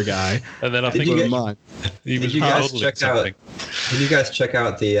 And then I think Did you guys check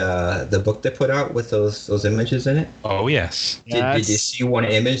out the book they put out with those images in it? Oh yes. Did you see one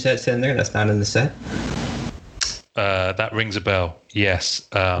image that's in there that's not in the set? That rings a bell. Yes.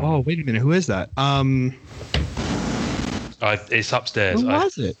 Wait a minute. Who is that? It's upstairs. Who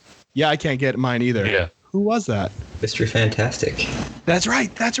was it? Yeah, I can't get mine either. Yeah. Who was that? Mr. Fantastic. That's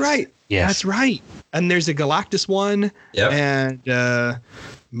right. Yes. That's right. And there's a Galactus one. Yep. And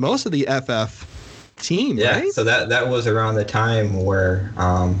most of the FF team, right? Yeah, so that was around the time where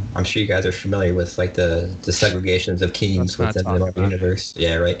I'm sure you guys are familiar with like the segregations of teams within the Marvel universe.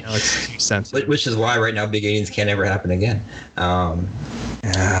 Yeah, right. Yeah, it's sensitive. Which is why right now big aliens can't ever happen again.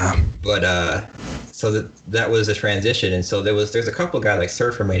 But so that was a transition, and so there's a couple of guys like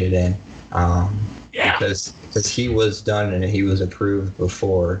Surfer made it in. Because he was done and he was approved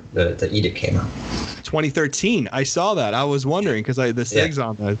before the edict came out. 2013. I saw that. I was wondering because the SIG's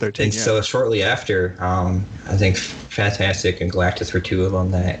on the 13. And so shortly after, I think Fantastic and Galactus were two of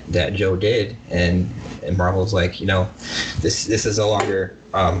them that Joe did, and Marvel's like, this is no longer.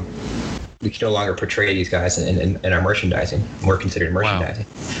 We can no longer portray these guys in our merchandising. We're considered merchandising.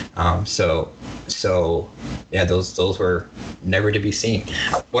 Wow. So yeah, those were never to be seen.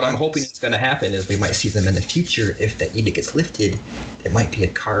 What I'm hoping is going to happen is we might see them in the future. If the edict gets lifted, there might be a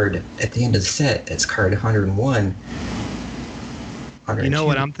card at the end of the set. That's card 101. You know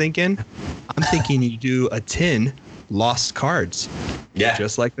what I'm thinking? I'm thinking you do a 10 lost cards. Yeah.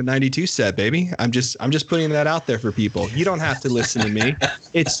 Just like the 92 set, baby. I'm just putting that out there for people. You don't have to listen to me.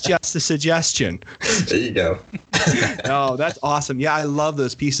 It's just a suggestion. There you go. Oh, that's awesome. Yeah, I love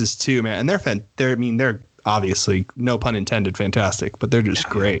those pieces too, man. And they're obviously, no pun intended, fantastic, but they're just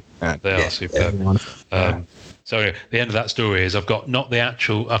great, man. They are super. So the end of that story is I've got not the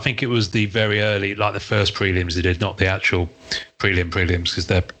actual. I think it was the very early, like the first prelims they did, not the actual prelims because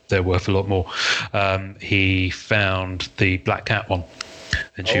they're worth a lot more. He found the Black Cat one.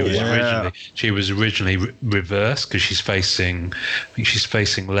 And she was originally reversed because she's facing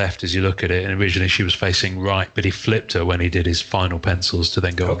left as you look at it, and originally she was facing right, but he flipped her when he did his final pencils to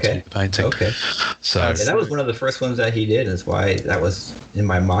then go on to the painting. Okay. So that was one of the first ones that he did. That's why that was in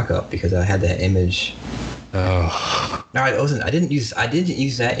my mock-up, because I had that image. Oh. No, it wasn't. I didn't use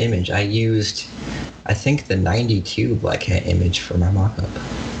that image. I used, I think, the '92 Black Cat image for my mock-up.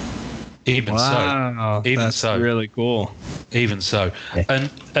 That's really cool. Even so, yeah.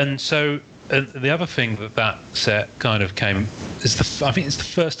 and so the other thing that set kind of came is I think it's the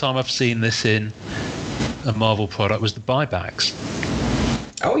first time I've seen this in a Marvel product was the buybacks.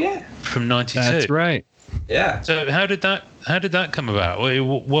 Oh yeah, from '92. That's right. Yeah. So how did that come about?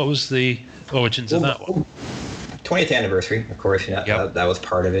 What was the origins of that one? 20th anniversary, of course. That was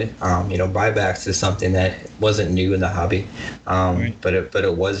part of it. Buybacks is something that wasn't new in the hobby, right. but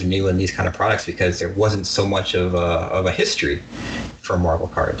it was new in these kind of products because there wasn't so much of a history for Marvel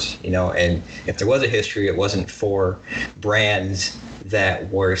cards. And if there was a history, it wasn't for brands that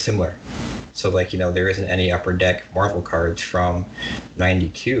were similar. So there isn't any Upper Deck Marvel cards from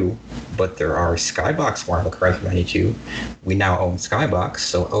 '92, but there are Skybox Marvel cards from '92. We now own Skybox,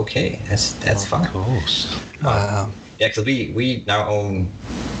 so okay, that's fine. Of course. Wow. Yeah, because we now own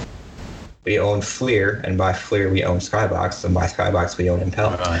Fleer, and by Fleer we own Skybox, and by Skybox we own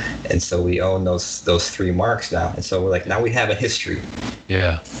Impel, right. And so we own those three marks now, and so we're now we have a history.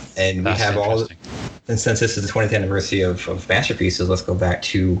 Yeah. And we have all. And since this is the 20th anniversary of Masterpieces, let's go back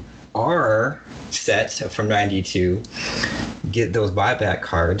to our set from '92, get those buyback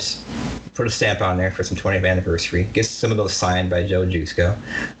cards, put a stamp on there for some 20th anniversary, get some of those signed by Joe Jusko,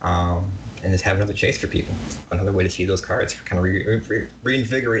 and just have another chase for people. Another way to see those cards, kind of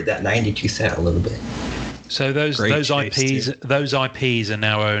reinvigorate that '92 set a little bit. So those IPs are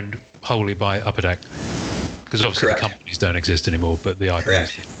now owned wholly by Upper Deck. Because obviously Correct. The companies don't exist anymore, but the IPs.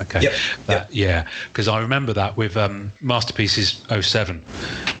 Correct. Okay. Yep. Yeah, because I remember that with Masterpieces 07,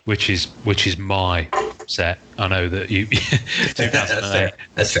 which is my set. I know that you 2008.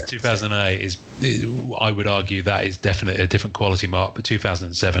 That's fair. 2008 is, I would argue, that is definitely a different quality mark. But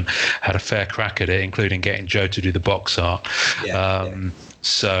 2007 had a fair crack at it, including getting Joe to do the box art.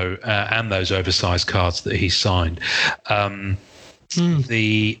 So and those oversized cards that he signed. Where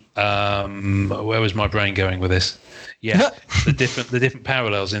was my brain going with this? Yeah, the different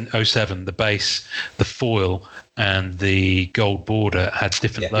parallels in 07, the base, the foil, and the gold border had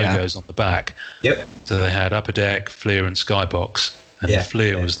different logos on the back. Yep. So they had Upper Deck, Fleer, and Skybox. And the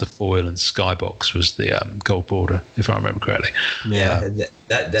Fleer was the foil, and Skybox was the gold border, if I remember correctly. Yeah,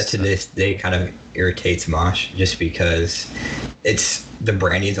 that to this day kind of irritates Mosh, just because it's the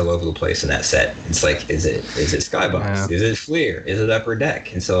branding's all over the place in that set. It's like, is it Skybox? Yeah. Is it Fleer? Is it Upper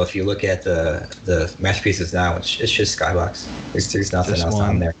Deck? And so if you look at the Masterpieces now, it's just Skybox. There's nothing else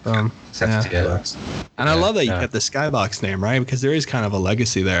on there except Skybox. And I love that you kept the Skybox name, right? Because there is kind of a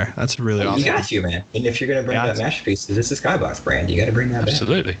legacy there. That's really awesome. You got to, man. And if you're going to bring that Masterpieces, it's a Skybox brand. You got to bring that back.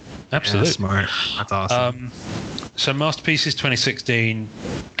 Absolutely. Yeah, smart. That's awesome. So Masterpieces 2016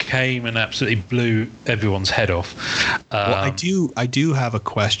 came and absolutely blew everyone's head off. Well, I do have a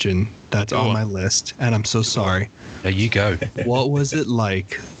question that's on my list, and I'm so sorry. There you go. What was it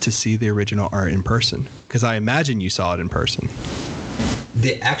like to see the original art in person? Because I imagine you saw it in person.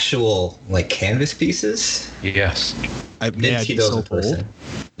 The actual canvas pieces? Yes. I didn't see those in person.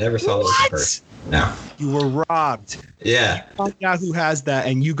 Never saw those in person. No. You were robbed. Yeah. You find out who has that,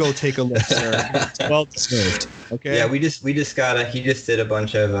 and you go take a look, sir. It's well deserved. Okay. Yeah, he just did a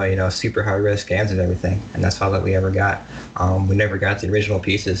bunch of super high res scans and everything, and that's all that we ever got. We never got the original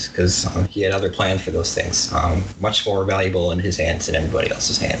pieces because he had other plans for those things. Much more valuable in his hands than everybody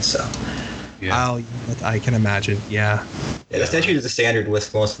else's hands. So. Yeah. Oh, I can imagine. Yeah. Yeah, that's actually the standard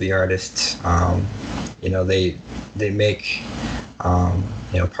with most of the artists. They make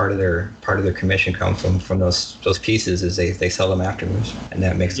part of their commission comes from those pieces is they sell them afterwards, and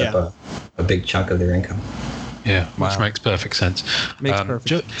that makes up a big chunk of their income. Yeah, which makes perfect sense.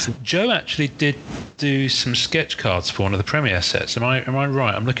 Sense. Joe actually did do some sketch cards for one of the Premiere sets. Am I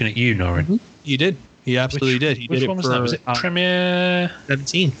right? I'm looking at you, Norrin. Mm-hmm. You did. He absolutely did. He which did one it was for, that? Was it Premiere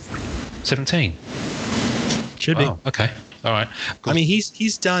 17? 17. Should be. Oh, okay. All right. Cool. I mean,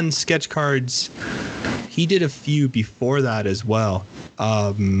 he's done sketch cards. He did a few before that as well.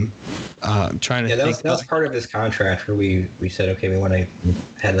 I'm trying to think. That was part of his contract where we said, okay, we want to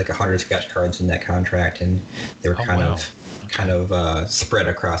had 100 sketch cards in that contract, and they were kind kind of spread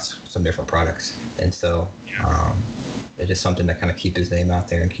across some different products. And so it's just something to kind of keep his name out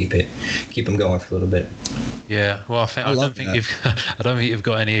there and keep him going for a little bit. Yeah, well, I don't think you've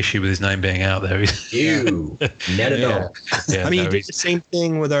got any issue with his name being out there. You, not at all. Yeah, I mean, you did the same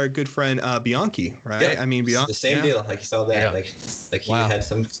thing with our good friend Bianchi, right? Yeah, I mean, Bianchi, the same deal. Like you saw that, like he had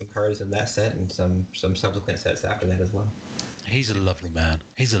some cards in that set and some subsequent sets after that as well. He's a lovely man.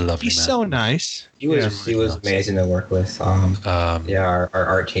 He's so nice. He was amazing to work with. Our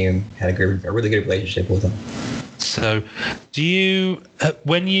art team had a really good relationship with him. So, do you,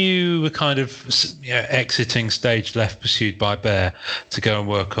 when you were kind of exiting Stage Left, pursued by Bear, to go and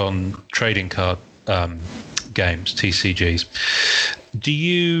work on trading card games, TCGs,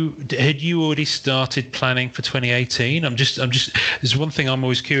 had you already started planning for 2018? I'm just. There's one thing I'm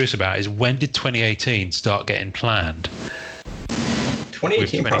always curious about is when did 2018 start getting planned?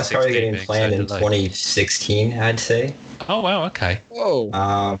 2018 probably started getting planned in 2016, I'd say. Oh wow! Okay.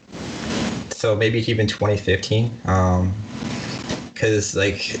 Whoa. So maybe even 2015, because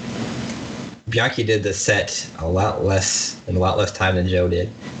like Bianchi did the set in a lot less time than Joe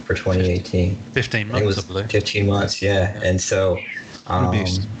did for 2018. 15 months, I believe. 15 months, yeah. And so,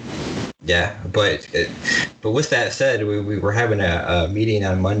 yeah. But with that said, we were having a meeting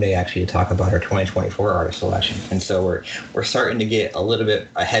on Monday actually to talk about our 2024 artist selection, and so we're starting to get a little bit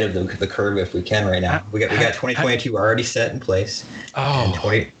ahead of the curve if we can right now. We got 2022 already set in place.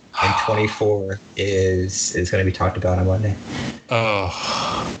 Oh. And 24 is going to be talked about on Monday.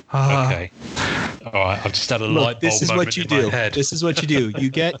 Oh, okay. All right, I've just had a light bulb this is moment what you in do. my head. This is what you do. You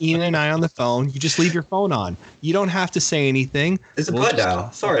get Ian and I on the phone. You just leave your phone on. You don't have to say anything. It's a bud dial.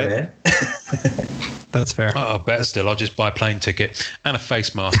 Sorry, man. That's fair. Oh, better still, I'll just buy a plane ticket and a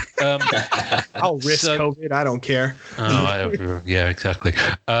face mask. I'll risk COVID. I don't care. Yeah, exactly.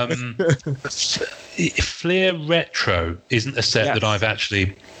 Flair Retro isn't a set that I've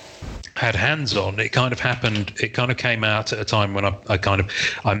actually had hands on. It kind of happened. It kind of came out at a time when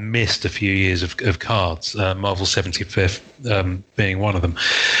I missed a few years of cards. Marvel 75th being one of them.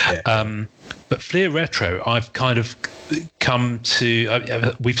 Yeah. But Flair Retro, I've kind of come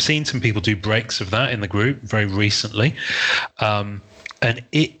to. We've seen some people do breaks of that in the group very recently, and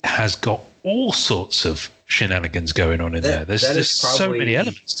it has got all sorts of shenanigans going on in there. There's just so many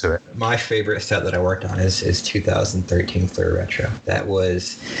elements to it. My favorite set that I worked on is 2013 Flair Retro. That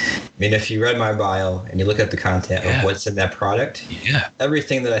was, I mean, if you read my bio and you look at the content of what's in that product,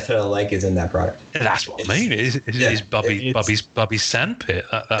 everything that I said I like is in that product. That's what I mean. It's Bubby's sandpit.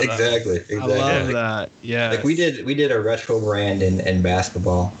 Exactly. I love that. Yeah. Like we did a retro brand in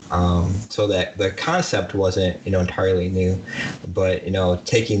basketball, so that the concept wasn't entirely new, but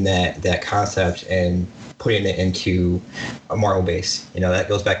taking that concept and putting it into a Marvel base. That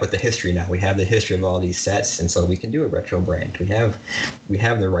goes back with the history now. We have the history of all these sets, and so we can do a retro brand. We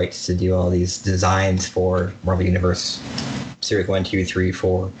have the rights to do all these designs for Marvel Universe, Series 1, 2, 3,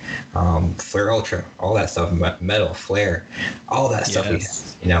 4, Flair Ultra, all that stuff, Metal, Flair, all that stuff.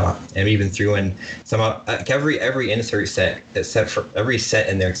 Yes. And we even threw in some every insert set, except for every set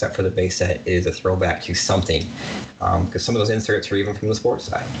in there except for the base set is a throwback to something, because some of those inserts are even from the sports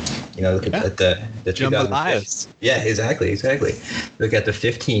side. Look at the 2000. Yeah, exactly. Look at the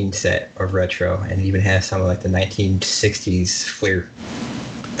 15 set of retro, and it even has some of like the 1960s Flair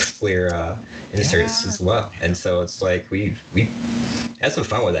inserts as well. And so it's like we had some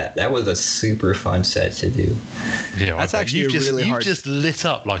fun with that. That was a super fun set to do. Yeah, that's actually really hard. You just lit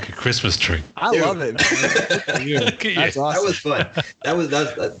up like a Christmas tree. I love it. Look at you. That's awesome. That was fun.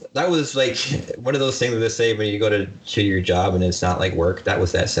 That was like one of those things that say when you go to your job and it's not like work. That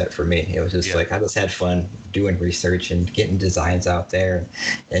was that set for me. It was just like I just had fun doing research and getting designs out there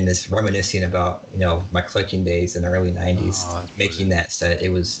and just reminiscing about my collecting days in the early 90s, making that set. It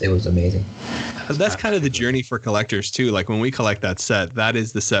was amazing. That's kind of the journey for collectors too. Like when we collect that set, that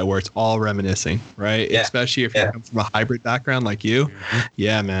is the set where it's all reminiscing, right? Yeah. Especially if you come from a hybrid background like you. Mm-hmm.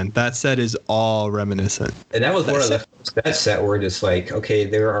 Yeah, man, that set is all reminiscent. And that was one of that set where it's like, okay,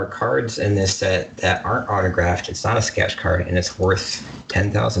 there are cards in this set that aren't autographed. It's not a sketch card, and it's worth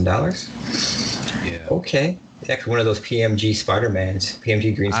 $10,000. Yeah. Okay. It's one of those PMG Spider-Mans,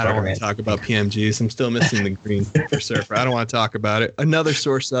 PMG green Spider-Man. I don't want to talk about PMGs. I'm still missing the green for Surfer. I don't want to talk about it. Another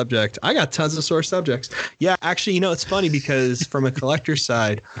sore subject. I got tons of sore subjects. Yeah, actually, it's funny because from a collector's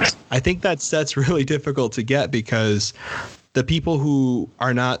side, I think that set's really difficult to get because the people who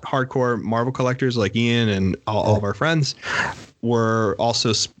are not hardcore Marvel collectors like Ian and all of our friends were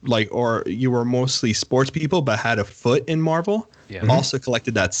also you were mostly sports people but had a foot in Marvel. Yeah. Also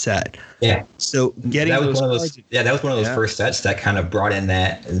collected that set. Yeah. So getting that was one of those. Yeah, that was one of those first sets that kind of brought in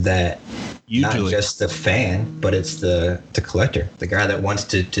that Usually. not just the fan, but it's the collector, the guy that wants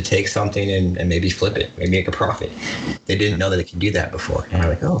to take something and maybe flip it, maybe make a profit. They didn't know that they could do that before. And they're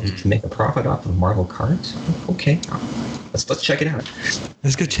like, oh, you can make a profit off of Marvel cards? Okay, let's check it out.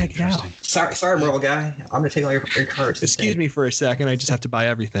 Let's go check it out. Sorry, Marvel guy. I'm going to take all your cards. Excuse me for a second. I just have to buy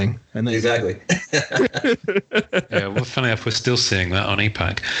everything. And then Exactly. Yeah, well, funny enough, we're still seeing that on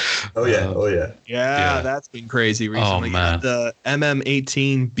EPAC. Oh, yeah. Yeah, that's been crazy recently. Oh, man. The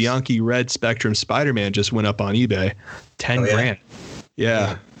MM18 Bianchi Red Spectrum Spider-Man just went up on eBay. 10 grand.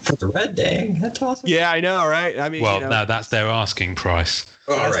 Yeah. For the red, dang. That's awesome. Yeah, I know, right? I mean, Well, no, that's their asking price.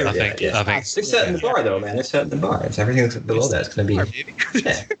 Oh, all right. I think. They're setting the bar, though, man. They're setting the bar. It's everything below that. It's going to be.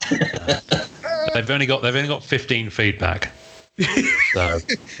 They've only got 15 feedback. So,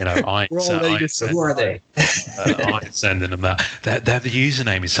 I ain't Who are they? sending them that. Their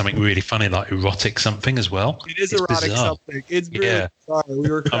username is something really funny, like erotic something as well. It is It's erotic bizarre. something. It's really bizarre. We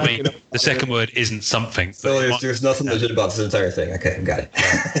were cracking up. the second word isn't something. So there's nothing legit about this entire thing. Okay, got it.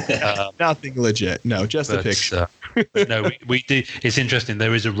 Nothing legit. No, just a picture. But no, we do. It's interesting.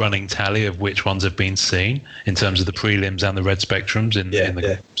 There is a running tally of which ones have been seen in terms of the prelims and the red spectrums in the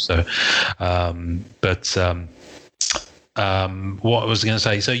group. So, what I was going to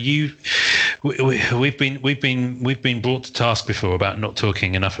say. So we've been brought to task before about not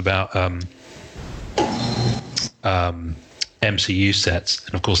talking enough about MCU sets,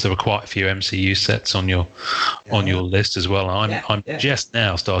 and of course there were quite a few MCU sets on your list as well. I'm just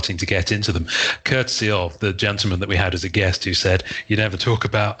now starting to get into them, courtesy of the gentleman that we had as a guest who said you never talk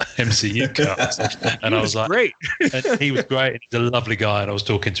about MCU cards, and I was like, great. And he was great, and he's a lovely guy, and I was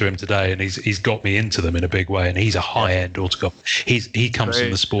talking to him today, and he's got me into them in a big way, and he's a high end autograph. He comes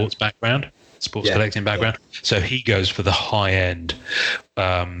from the sports background, collecting background, so he goes for the high end.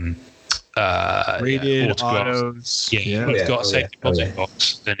 Rated autographs. He's got a safety deposit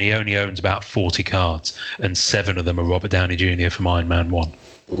box, and he only owns about 40 cards, and 7 of them are Robert Downey Jr. from Iron Man 1.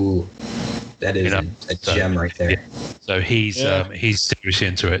 Ooh, that is a gem right there. Yeah. So he's seriously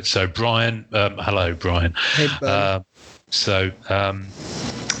into it. So Brian, hello Brian. Hey, bud.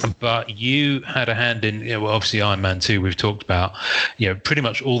 But you had a hand in, obviously Iron Man 2 we've talked about, pretty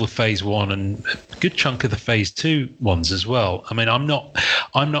much all the Phase 1 and a good chunk of the Phase 2 ones as well. I mean, I'm not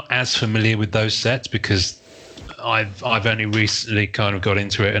as familiar with those sets because I've only recently kind of got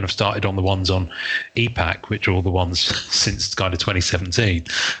into it, and I've started on the ones on EPAC, which are all the ones since kind of 2017.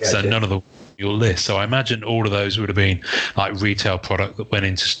 So none of the your list. So I imagine all of those would have been like retail product that went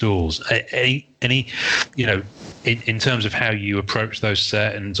into stores. Any in terms of how you approach those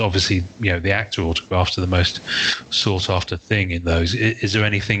sets, and obviously the actor autographs are the most sought after thing in those. Is there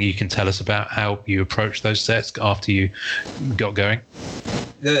anything you can tell us about how you approach those sets after you got going?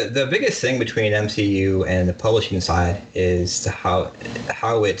 The biggest thing between MCU and the publishing side is how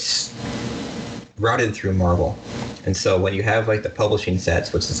it's routed through Marvel. And so when you have like the publishing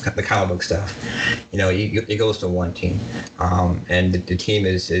sets, which is the comic book stuff, it goes to one team, and the team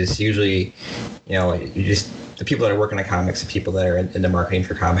is usually, the people that are working on comics, the people that are in the marketing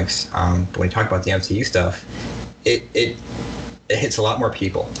for comics. But when you talk about the MCU stuff, it hits a lot more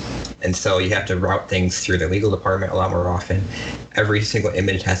people, and so you have to route things through the legal department a lot more often. Every single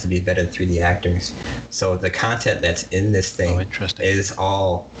image has to be vetted through the actors. So the content that's in this thing is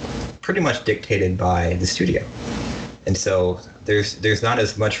all pretty much dictated by the studio. And so there's not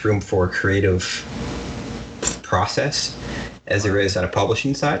as much room for creative process as there is on a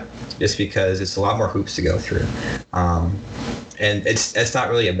publishing side, just because it's a lot more hoops to go through. And it's not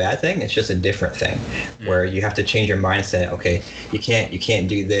really a bad thing. It's just a different thing where you have to change your mindset. Okay, you can't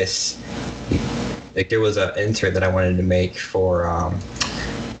do this. Like there was an insert that I wanted to make for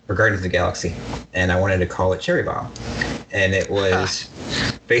Guardians of the Galaxy, and I wanted to call it Cherry Bomb, and it was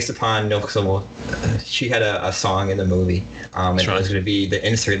based upon she had a song in the movie, and it was going to be the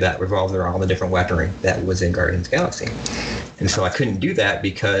insert that revolved around all the different weaponry that was in Guardians of the Galaxy. And so I couldn't do that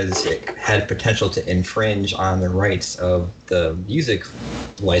because it had potential to infringe on the rights of the music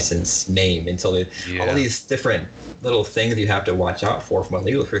license name. And so all these different little things you have to watch out for from a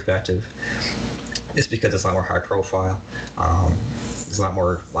legal perspective, just because it's a lot more high profile. There's a lot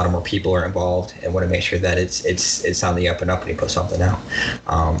more people are involved, and want to make sure that it's on the up and up when you put something out.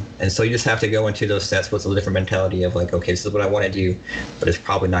 And so you just have to go into those sets with a different mentality of like, okay, this is what I want to do, but it's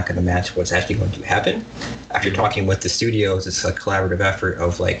probably not going to match what's actually going to happen. After talking with the studios, it's a collaborative effort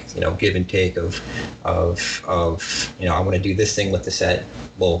of like, give and take of I want to do this thing with the set.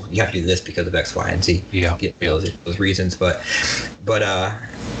 Well, you have to do this because of X, Y, and Z. Those reasons, but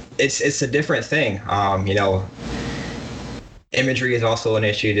it's a different thing. Imagery is also an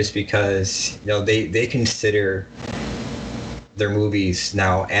issue just because they consider their movies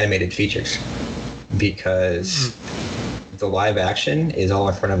now animated features because the live action is all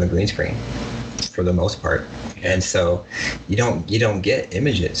in front of a green screen for the most part. And so you don't get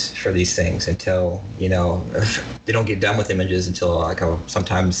images for these things until, you know, they don't get done with images until like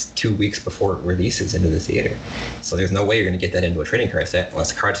sometimes 2 weeks before it releases into the theater. So there's no way you're going to get that into a trading card set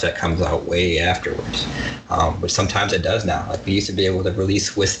unless the card set comes out way afterwards, which sometimes it does now. Like we used to be able to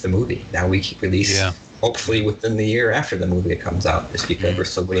release with the movie. Now we release hopefully within the year after the movie comes out, just because we're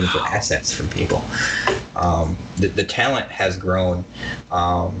still waiting for assets from people. The talent has grown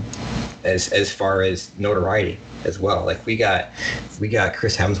as far as notoriety as well. Like we got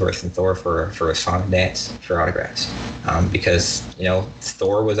Chris Hemsworth and Thor for a song and dance for autographs, because, you know,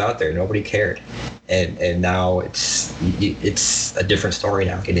 Thor was out there, nobody cared, and now it's a different story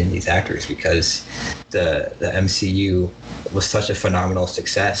now getting these actors, because the MCU was such a phenomenal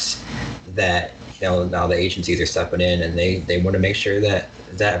success that, you know, now the agencies are stepping in and they want to make sure that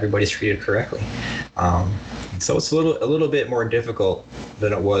everybody's treated correctly. So it's a little bit more difficult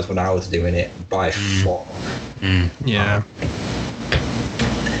than it was when I was doing it by far. Yeah.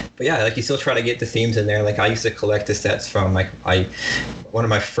 But yeah, like you still try to get the themes in there. Like I used to collect the sets from one of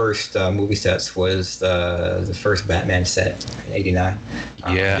my first movie sets was the first Batman set in '89.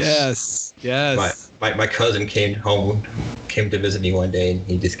 Yes. My cousin came to visit me one day, and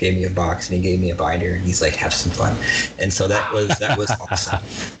he just gave me a box and he gave me a binder, and he's like, "Have some fun." And so that was awesome.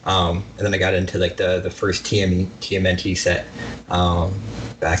 And then I got into like the first TMNT set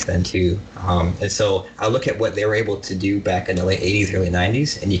back then too. And so I look at what they were able to do back in the late '80s, early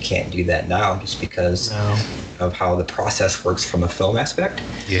 '90s, and you can't do that now just because of how the process works from a film aspect.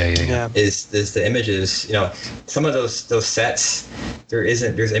 Yeah. Is the images, you know, some of those sets,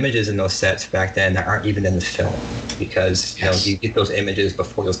 there's images in those sets back then that aren't even in the film, because you know, you get those images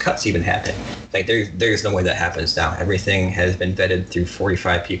before those cuts even happen. Like there's no way that happens now. Everything has been vetted through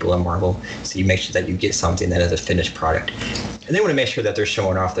 45 people at Marvel, so you make sure that you get something that is a finished product. And they want to make sure that they're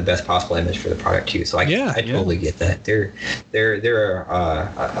showing off the best possible image for the product too. So I totally get that. They're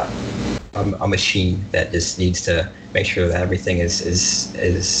a machine that just needs to make sure that everything is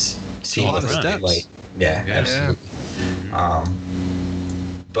seamless. Like, absolutely.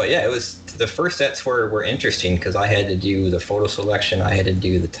 But yeah, it was, the first sets were interesting because I had to do the photo selection, I had to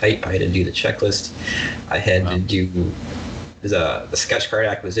do the type, I had to do the checklist, I had to do the sketch card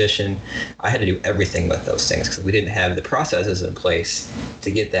acquisition. I had to do everything with those things because we didn't have the processes in place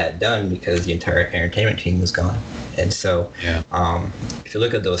to get that done because the entire entertainment team was gone. And so if you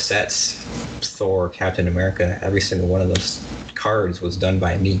look at those sets, Thor, Captain America, every single one of those cards was done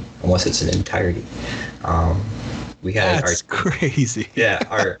by me, unless it's an entirety. We had crazy.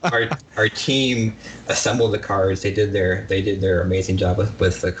 Our team assembled the cards. They did their amazing job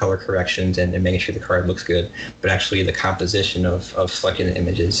with the color corrections and making sure the card looks good. But actually, the composition of selecting the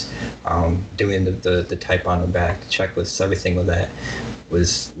images, doing the type on the back, the checklists, everything with that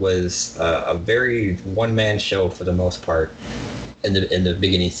was a very one-man show for the most part in the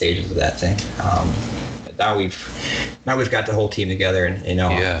beginning stages of that thing. Now we've got the whole team together, and you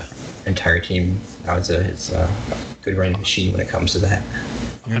know. Entire team. Now it's a good running machine when it comes to that.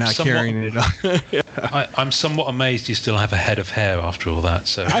 You're not carrying it on. I'm somewhat amazed you still have a head of hair after all that.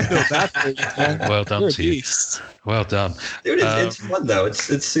 So I feel bad for you, man. Well done to you. Well done, dude. It's fun though.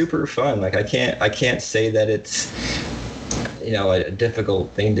 It's super fun. Like I can't say that it's, you know, a difficult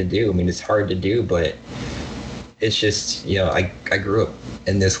thing to do. I mean, it's hard to do, but it's just, you know, I grew up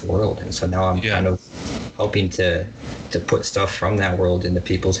in this world, and so now I'm kind of hoping to put stuff from that world into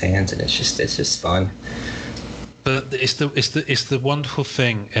people's hands, and it's just fun. But it's the wonderful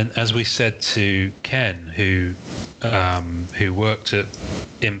thing, and as we said to Ken, who worked at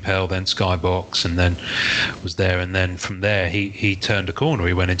Impel, then Skybox, and then was there, and then from there he turned a corner.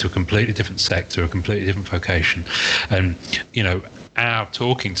 He went into a completely different sector, a completely different vocation, and you know, our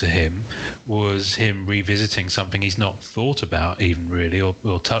talking to him was him revisiting something he's not thought about even really or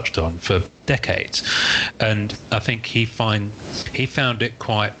touched on for decades. And I think he found it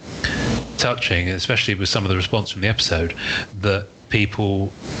quite touching, especially with some of the response from the episode, that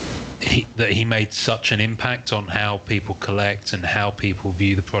he made such an impact on how people collect and how people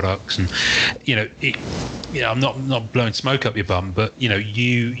view the products. And you know, I'm not blowing smoke up your bum, but you know,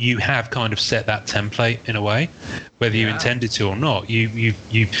 you have kind of set that template in a way, whether you intended to or not. I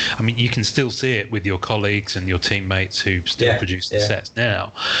mean, you can still see it with your colleagues and your teammates who still produce the sets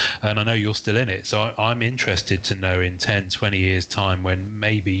now, and I know you're still in it. So I'm interested to know in 10, 20 years time, when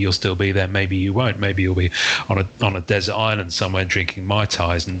maybe you'll still be there, maybe you won't, maybe you'll be on a desert island somewhere drinking Mai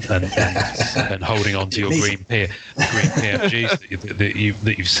Tais and holding on to your green PMGs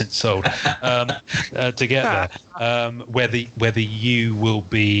that you've since sold together. get there. Whether you will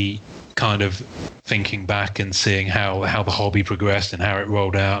be kind of thinking back and seeing how the hobby progressed and how it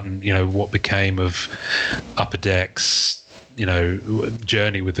rolled out, and what became of Upper Deck's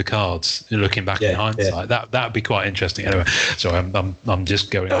journey with the cards, looking back in hindsight, that would be quite interesting. Anyway, so I'm just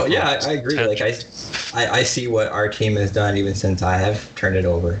going. Oh yeah, I agree. Like I see what our team has done even since I have turned it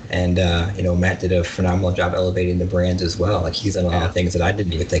over, and Matt did a phenomenal job elevating the brands as well. Like he's done a lot of things that I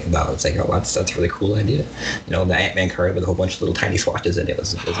didn't even think about. It's like, oh, that's a really cool idea. The Ant-Man card with a whole bunch of little tiny swatches in it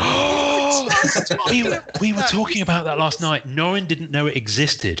was we were talking about that last night. Norrin didn't know it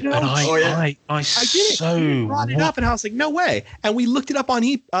existed, and I so brought it up, and I was like, no way. And we looked it up on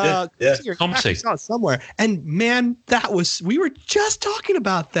COMC somewhere, and man, we were just talking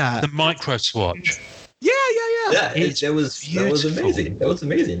about that. The micro swatch. Yeah. That was amazing. That was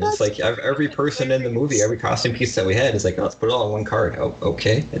amazing. It's like every person in the movie, every costume piece that we had is like, oh, let's put it all on one card. Oh,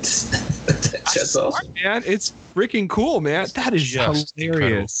 okay. That's awesome, man. It's freaking cool, man. That is just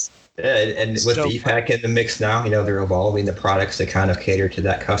hilarious. Incredible. Yeah, and with DPAC in the mix now, they're evolving the products to kind of cater to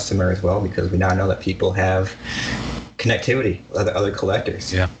that customer as well, because we now know that people have connectivity with other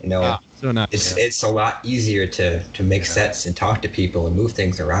collectors. Yeah. So nice. It's a lot easier to make sets and talk to people and move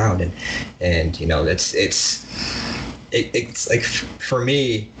things around, and it's like, for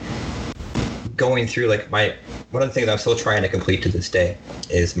me, going through one of the things I'm still trying to complete to this day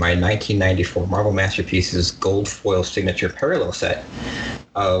is my 1994 Marvel Masterpieces gold foil signature parallel set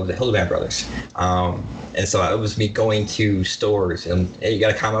of the Hildeband brothers. And so it was me going to stores and, hey, you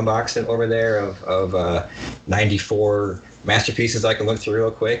got a common box over there of 94 masterpieces I can look through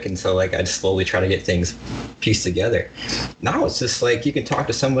real quick. And so I'd slowly try to get things pieced together. Now it's just like you can talk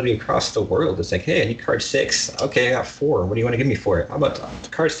to somebody across the world. It's like, hey, I need card 6. Okay, I got 4. What do you want to give me for it? How about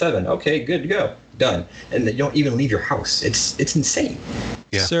card 7? Okay, good to go. Done. And you don't even leave your house. It's insane.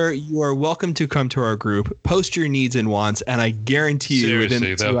 Yeah. Sir, you are welcome to come to our group, post your needs and wants, and I guarantee you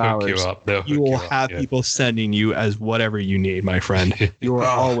within 2 hours you will have people sending you as whatever you need, my friend. You are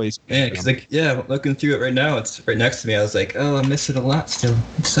always because I'm looking through it right now. It's right next to me. I was like, oh, I miss it a lot still.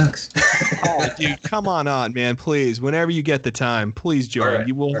 It sucks. Oh, dude, come on, man. Please, whenever you get the time, please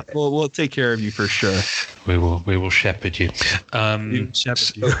join. Right. We'll take care of you for sure. We will shepherd you.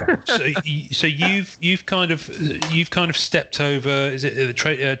 So you've kind of stepped over. Is it the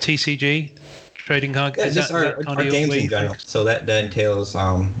TCG trading card? Yeah, just our games in general. So that entails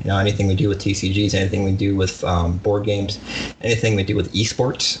anything we do with TCGs, anything we do with board games, anything we do with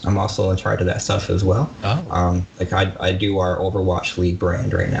esports. I'm also in charge of that stuff as well. Oh. I do our Overwatch League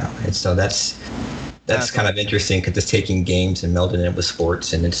brand right now, and so that's kind of interesting because it's taking games and melding it with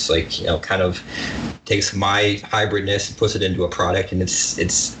sports, and it's kind of takes my hybridness and puts it into a product, and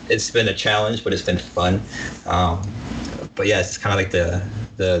it's been a challenge, but it's been fun. But yeah, it's kind of like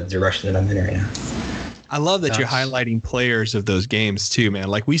the direction that I'm in right now. I love that you're highlighting players of those games too, man.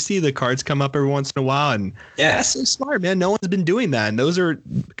 Like we see the cards come up every once in a while, and that's so smart, man. No one's been doing that, and those are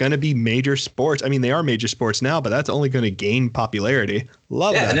going to be major sports. I mean, they are major sports now, but that's only going to gain popularity.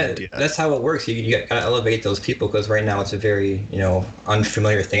 Love that idea. That's how it works. You got to elevate those people, because right now it's a very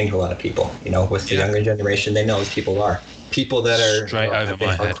unfamiliar thing to a lot of people. With the younger generation, they know who people are. People that are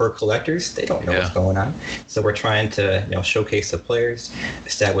hardcore collectors, they don't know what's going on. So we're trying to showcase the players,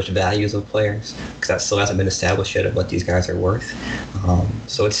 establish values of players, because that still hasn't been established yet of what these guys are worth.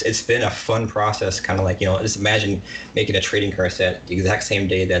 So it's been a fun process, kind of like just imagine making a trading card set the exact same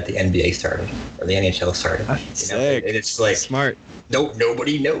day that the NBA started or the NHL started. And it's like smart.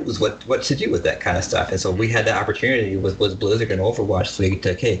 Nobody knows what to do with that kind of stuff. And so we had the opportunity with Blizzard and Overwatch League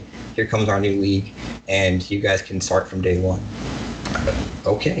to, hey, here comes our new league, and you guys can start from day one.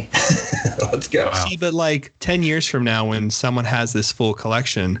 Okay, let's go. Wow. See, but 10 years from now, when someone has this full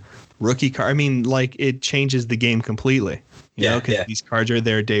collection, rookie card, it changes the game completely. Because these cards are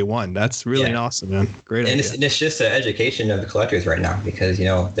there day one. That's really awesome, man. Great idea. And it's just an education of the collectors right now, because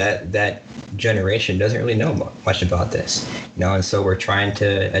that generation doesn't really know much about this, and so we're trying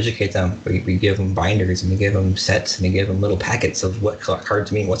to educate them. We give them binders, and we give them sets, and we give them little packets of what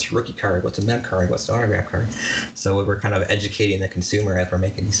cards mean. What's a rookie card? What's a mem card? What's an autograph card? So we're kind of educating the consumer as we're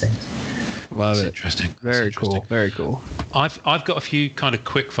making these things. Love it. Interesting. Very cool. Very cool. I've got a few kind of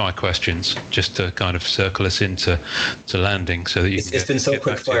quick fire questions just to kind of circle us into landing, so that you. It's been so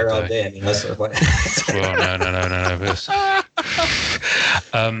quick fire all day. I mean, that's what. Well, no.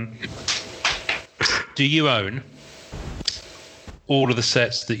 Do you own all of the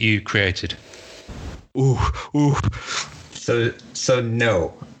sets that you created? Ooh. So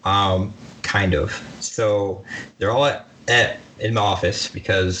no. Kind of. So they're all at in my office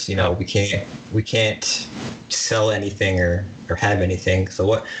because we can't sell anything or have anything. So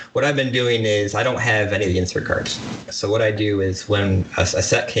what I've been doing is I don't have any of the insert cards. So what I do is when a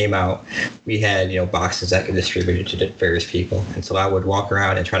set came out, we had boxes that could distribute to various people, and so I would walk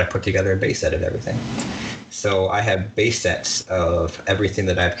around and try to put together a base set of everything. So I have base sets of everything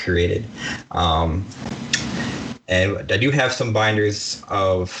that I've created. And I do have some binders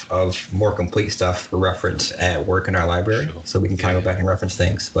of more complete stuff for reference at work in our library, so we can kind of go back and reference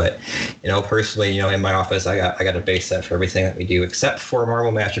things. But personally, in my office, I got a base set for everything that we do, except for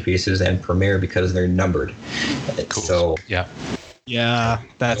Marvel Masterpieces and Premiere because they're numbered. Cool. So yeah,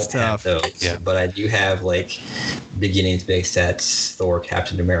 that's tough. Yeah, but I do have beginnings base sets: Thor,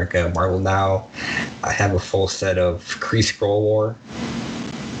 Captain America, Marvel Now. I have a full set of Kree Scroll War.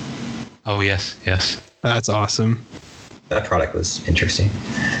 Oh yes. That's awesome. That product was interesting.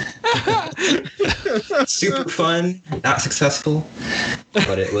 Super fun, not successful,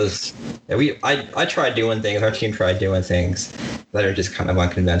 but it was. I tried doing things. Our team tried doing things that are just kind of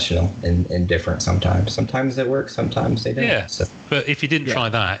unconventional and different sometimes. Sometimes they work, sometimes they don't. Yeah. So, but if you didn't try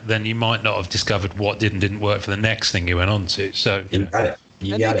that, then you might not have discovered what didn't work for the next thing you went on to. So you got it.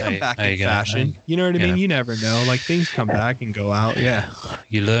 You and got they it. come back There in you go. fashion. You know what I mean? You never know. Things come back and go out. Yeah.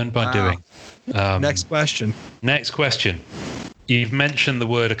 You learn by doing. Next question. Next question. You've mentioned the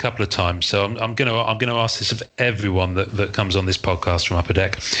word a couple of times, so I'm going to ask this of everyone that comes on this podcast from Upper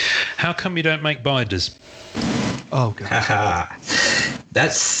Deck. How come you don't make binders? Oh god.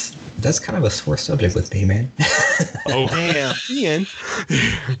 That's kind of a sore subject with me, man. Oh damn, Ian.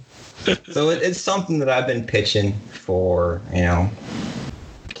 So it's something that I've been pitching for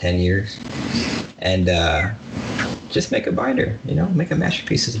 10 years, and just make a binder, make a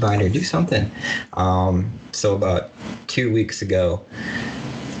Masterpieces binder, do something. So about 2 weeks ago,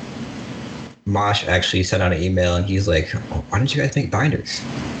 Mosh actually sent out an email and he's like, why don't you guys make binders?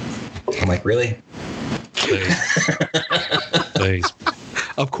 I'm like, really? Please.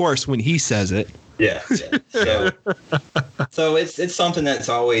 Of course, when he says it. Yeah. So it's something that's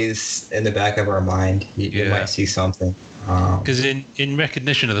always in the back of our mind. You might see something. Because in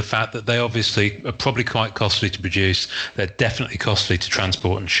recognition of the fact that they obviously are probably quite costly to produce, they're definitely costly to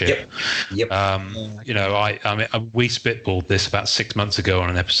transport and ship. Yep. I mean, we spitballed this about 6 months ago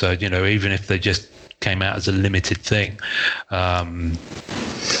on an episode. Even if they just came out as a limited thing. What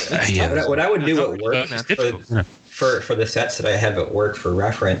I would do at work for the sets that I have at work for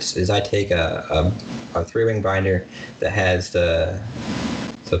reference is I take a 3-ring binder that has the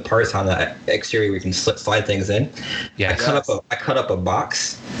parts on the exterior we can slide things in. Yeah. I cut up a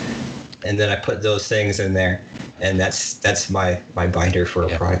box, and then I put those things in there, and that's my binder for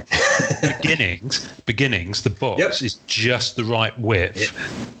a product. Beginnings. The box is just the right width.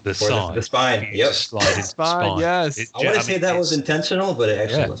 The side, the spine. Yep. Spine. Yes. I want to say that was intentional, but it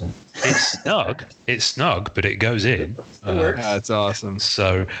actually wasn't. It's snug, but it goes in. It works. That's awesome.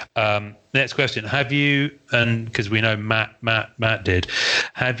 So, next question: have you? And because we know Matt did.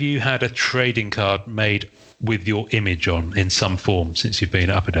 Have you had a trading card made with your image on in some form since you've been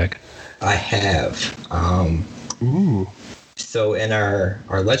at Upper Deck? I have. Ooh. So in our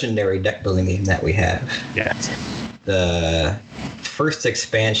legendary deck building game that we have, the first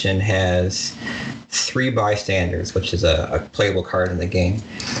expansion has 3 bystanders, which is a playable card in the game,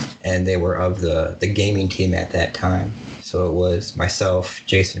 and they were of the gaming team at that time. So it was myself,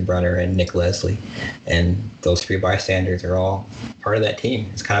 Jason Brunner, and Nick Leslie, and those 3 bystanders are all part of that team.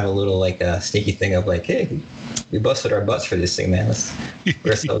 It's kind of a little a sneaky thing of hey, we busted our butts for this thing, man.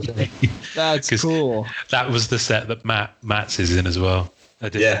 We're so good. That's cool. That was the set that Matt's is in as well. I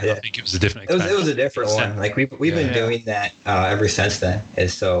think it was a different. It was a different one. We've been doing that ever since then. And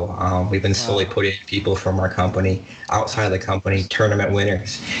so we've been slowly putting people from our company, outside of the company, tournament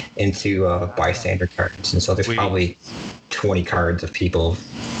winners into bystander cards. And so there's probably 20 cards of people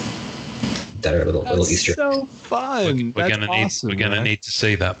that are little Easter. So fun. We're gonna need to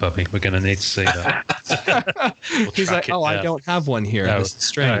see that, Bubby. We're gonna need to see that. He's like, I don't have one here. No, this is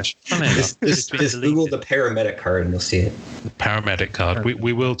strange. Just Google the paramedic card and you'll see it. The paramedic card.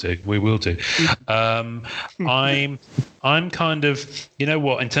 We will do. We will do. I'm kind of,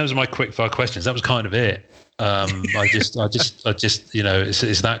 in terms of my quickfire questions, that was kind of it. I just,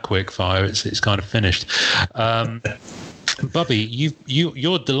 it's that quick fire. It's kind of finished. Bubby,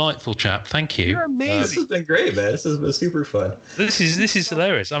 you're a delightful chap. Thank you. You're amazing. This has been great, man. This has been super fun. This is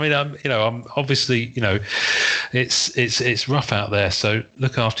hilarious. I mean, I'm obviously, it's rough out there. So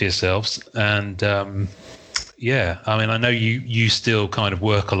look after yourselves, and yeah, I mean, I know you still kind of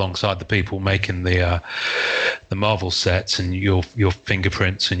work alongside the people making the Marvel sets, and your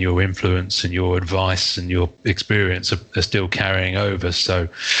fingerprints and your influence and your advice and your experience are still carrying over. So,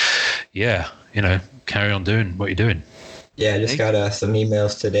 yeah, carry on doing what you're doing. Yeah, I just got some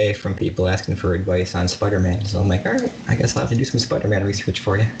emails today from people asking for advice on Spider-Man. So I'm like, all right, I guess I'll have to do some Spider-Man research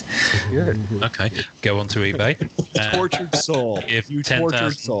for you. Good. Okay, go onto eBay. Tortured soul. Give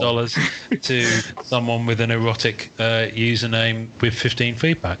 $10,000 to someone with an erotic username with 15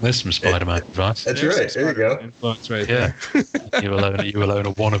 feedback. There's some Spider-Man advice. That's right. There you go. Influence right Yeah, there. you will own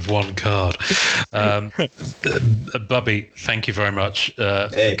a 1-of-1 card. Bubby, thank you very much for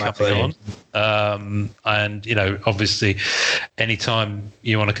coming on. And obviously, anytime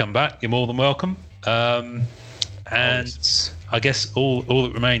you want to come back, you're more than welcome. And I guess all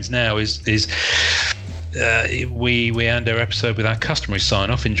that remains now is we end our episode with our customary sign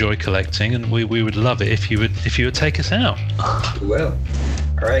off. Enjoy collecting, and we would love it if you would take us out. Well,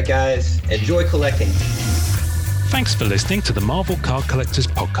 all right, guys, enjoy collecting. Thanks for listening to the Marvel Card Collectors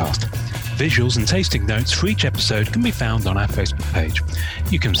podcast. Visuals and tasting notes for each episode can be found on our Facebook page.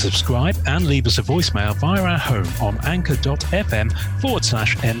 You can subscribe and leave us a voicemail via our home on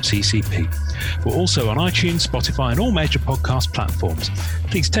anchor.fm/MCCP. We're also on iTunes, Spotify, and all major podcast platforms.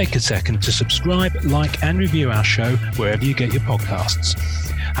 Please take a second to subscribe, like, and review our show wherever you get your podcasts.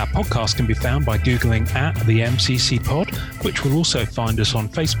 Our podcast can be found by Googling @the MCC Pod, which will also find us on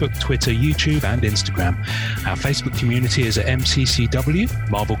Facebook, Twitter, YouTube, and Instagram. Our Facebook community is at MCCW,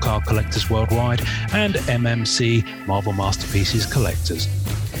 Marvel Card Collectors Worldwide, and MMC, Marvel Masterpieces Collectors.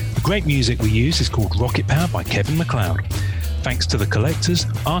 The great music we use is called Rocket Power by Kevin MacLeod. Thanks to the collectors,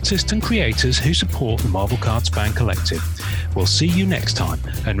 artists, and creators who support the Marvel Cards Fan Collective. We'll see you next time,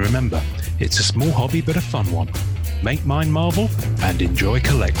 and remember, it's a small hobby but a fun one. Make mine Marvel and enjoy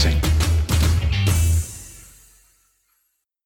collecting.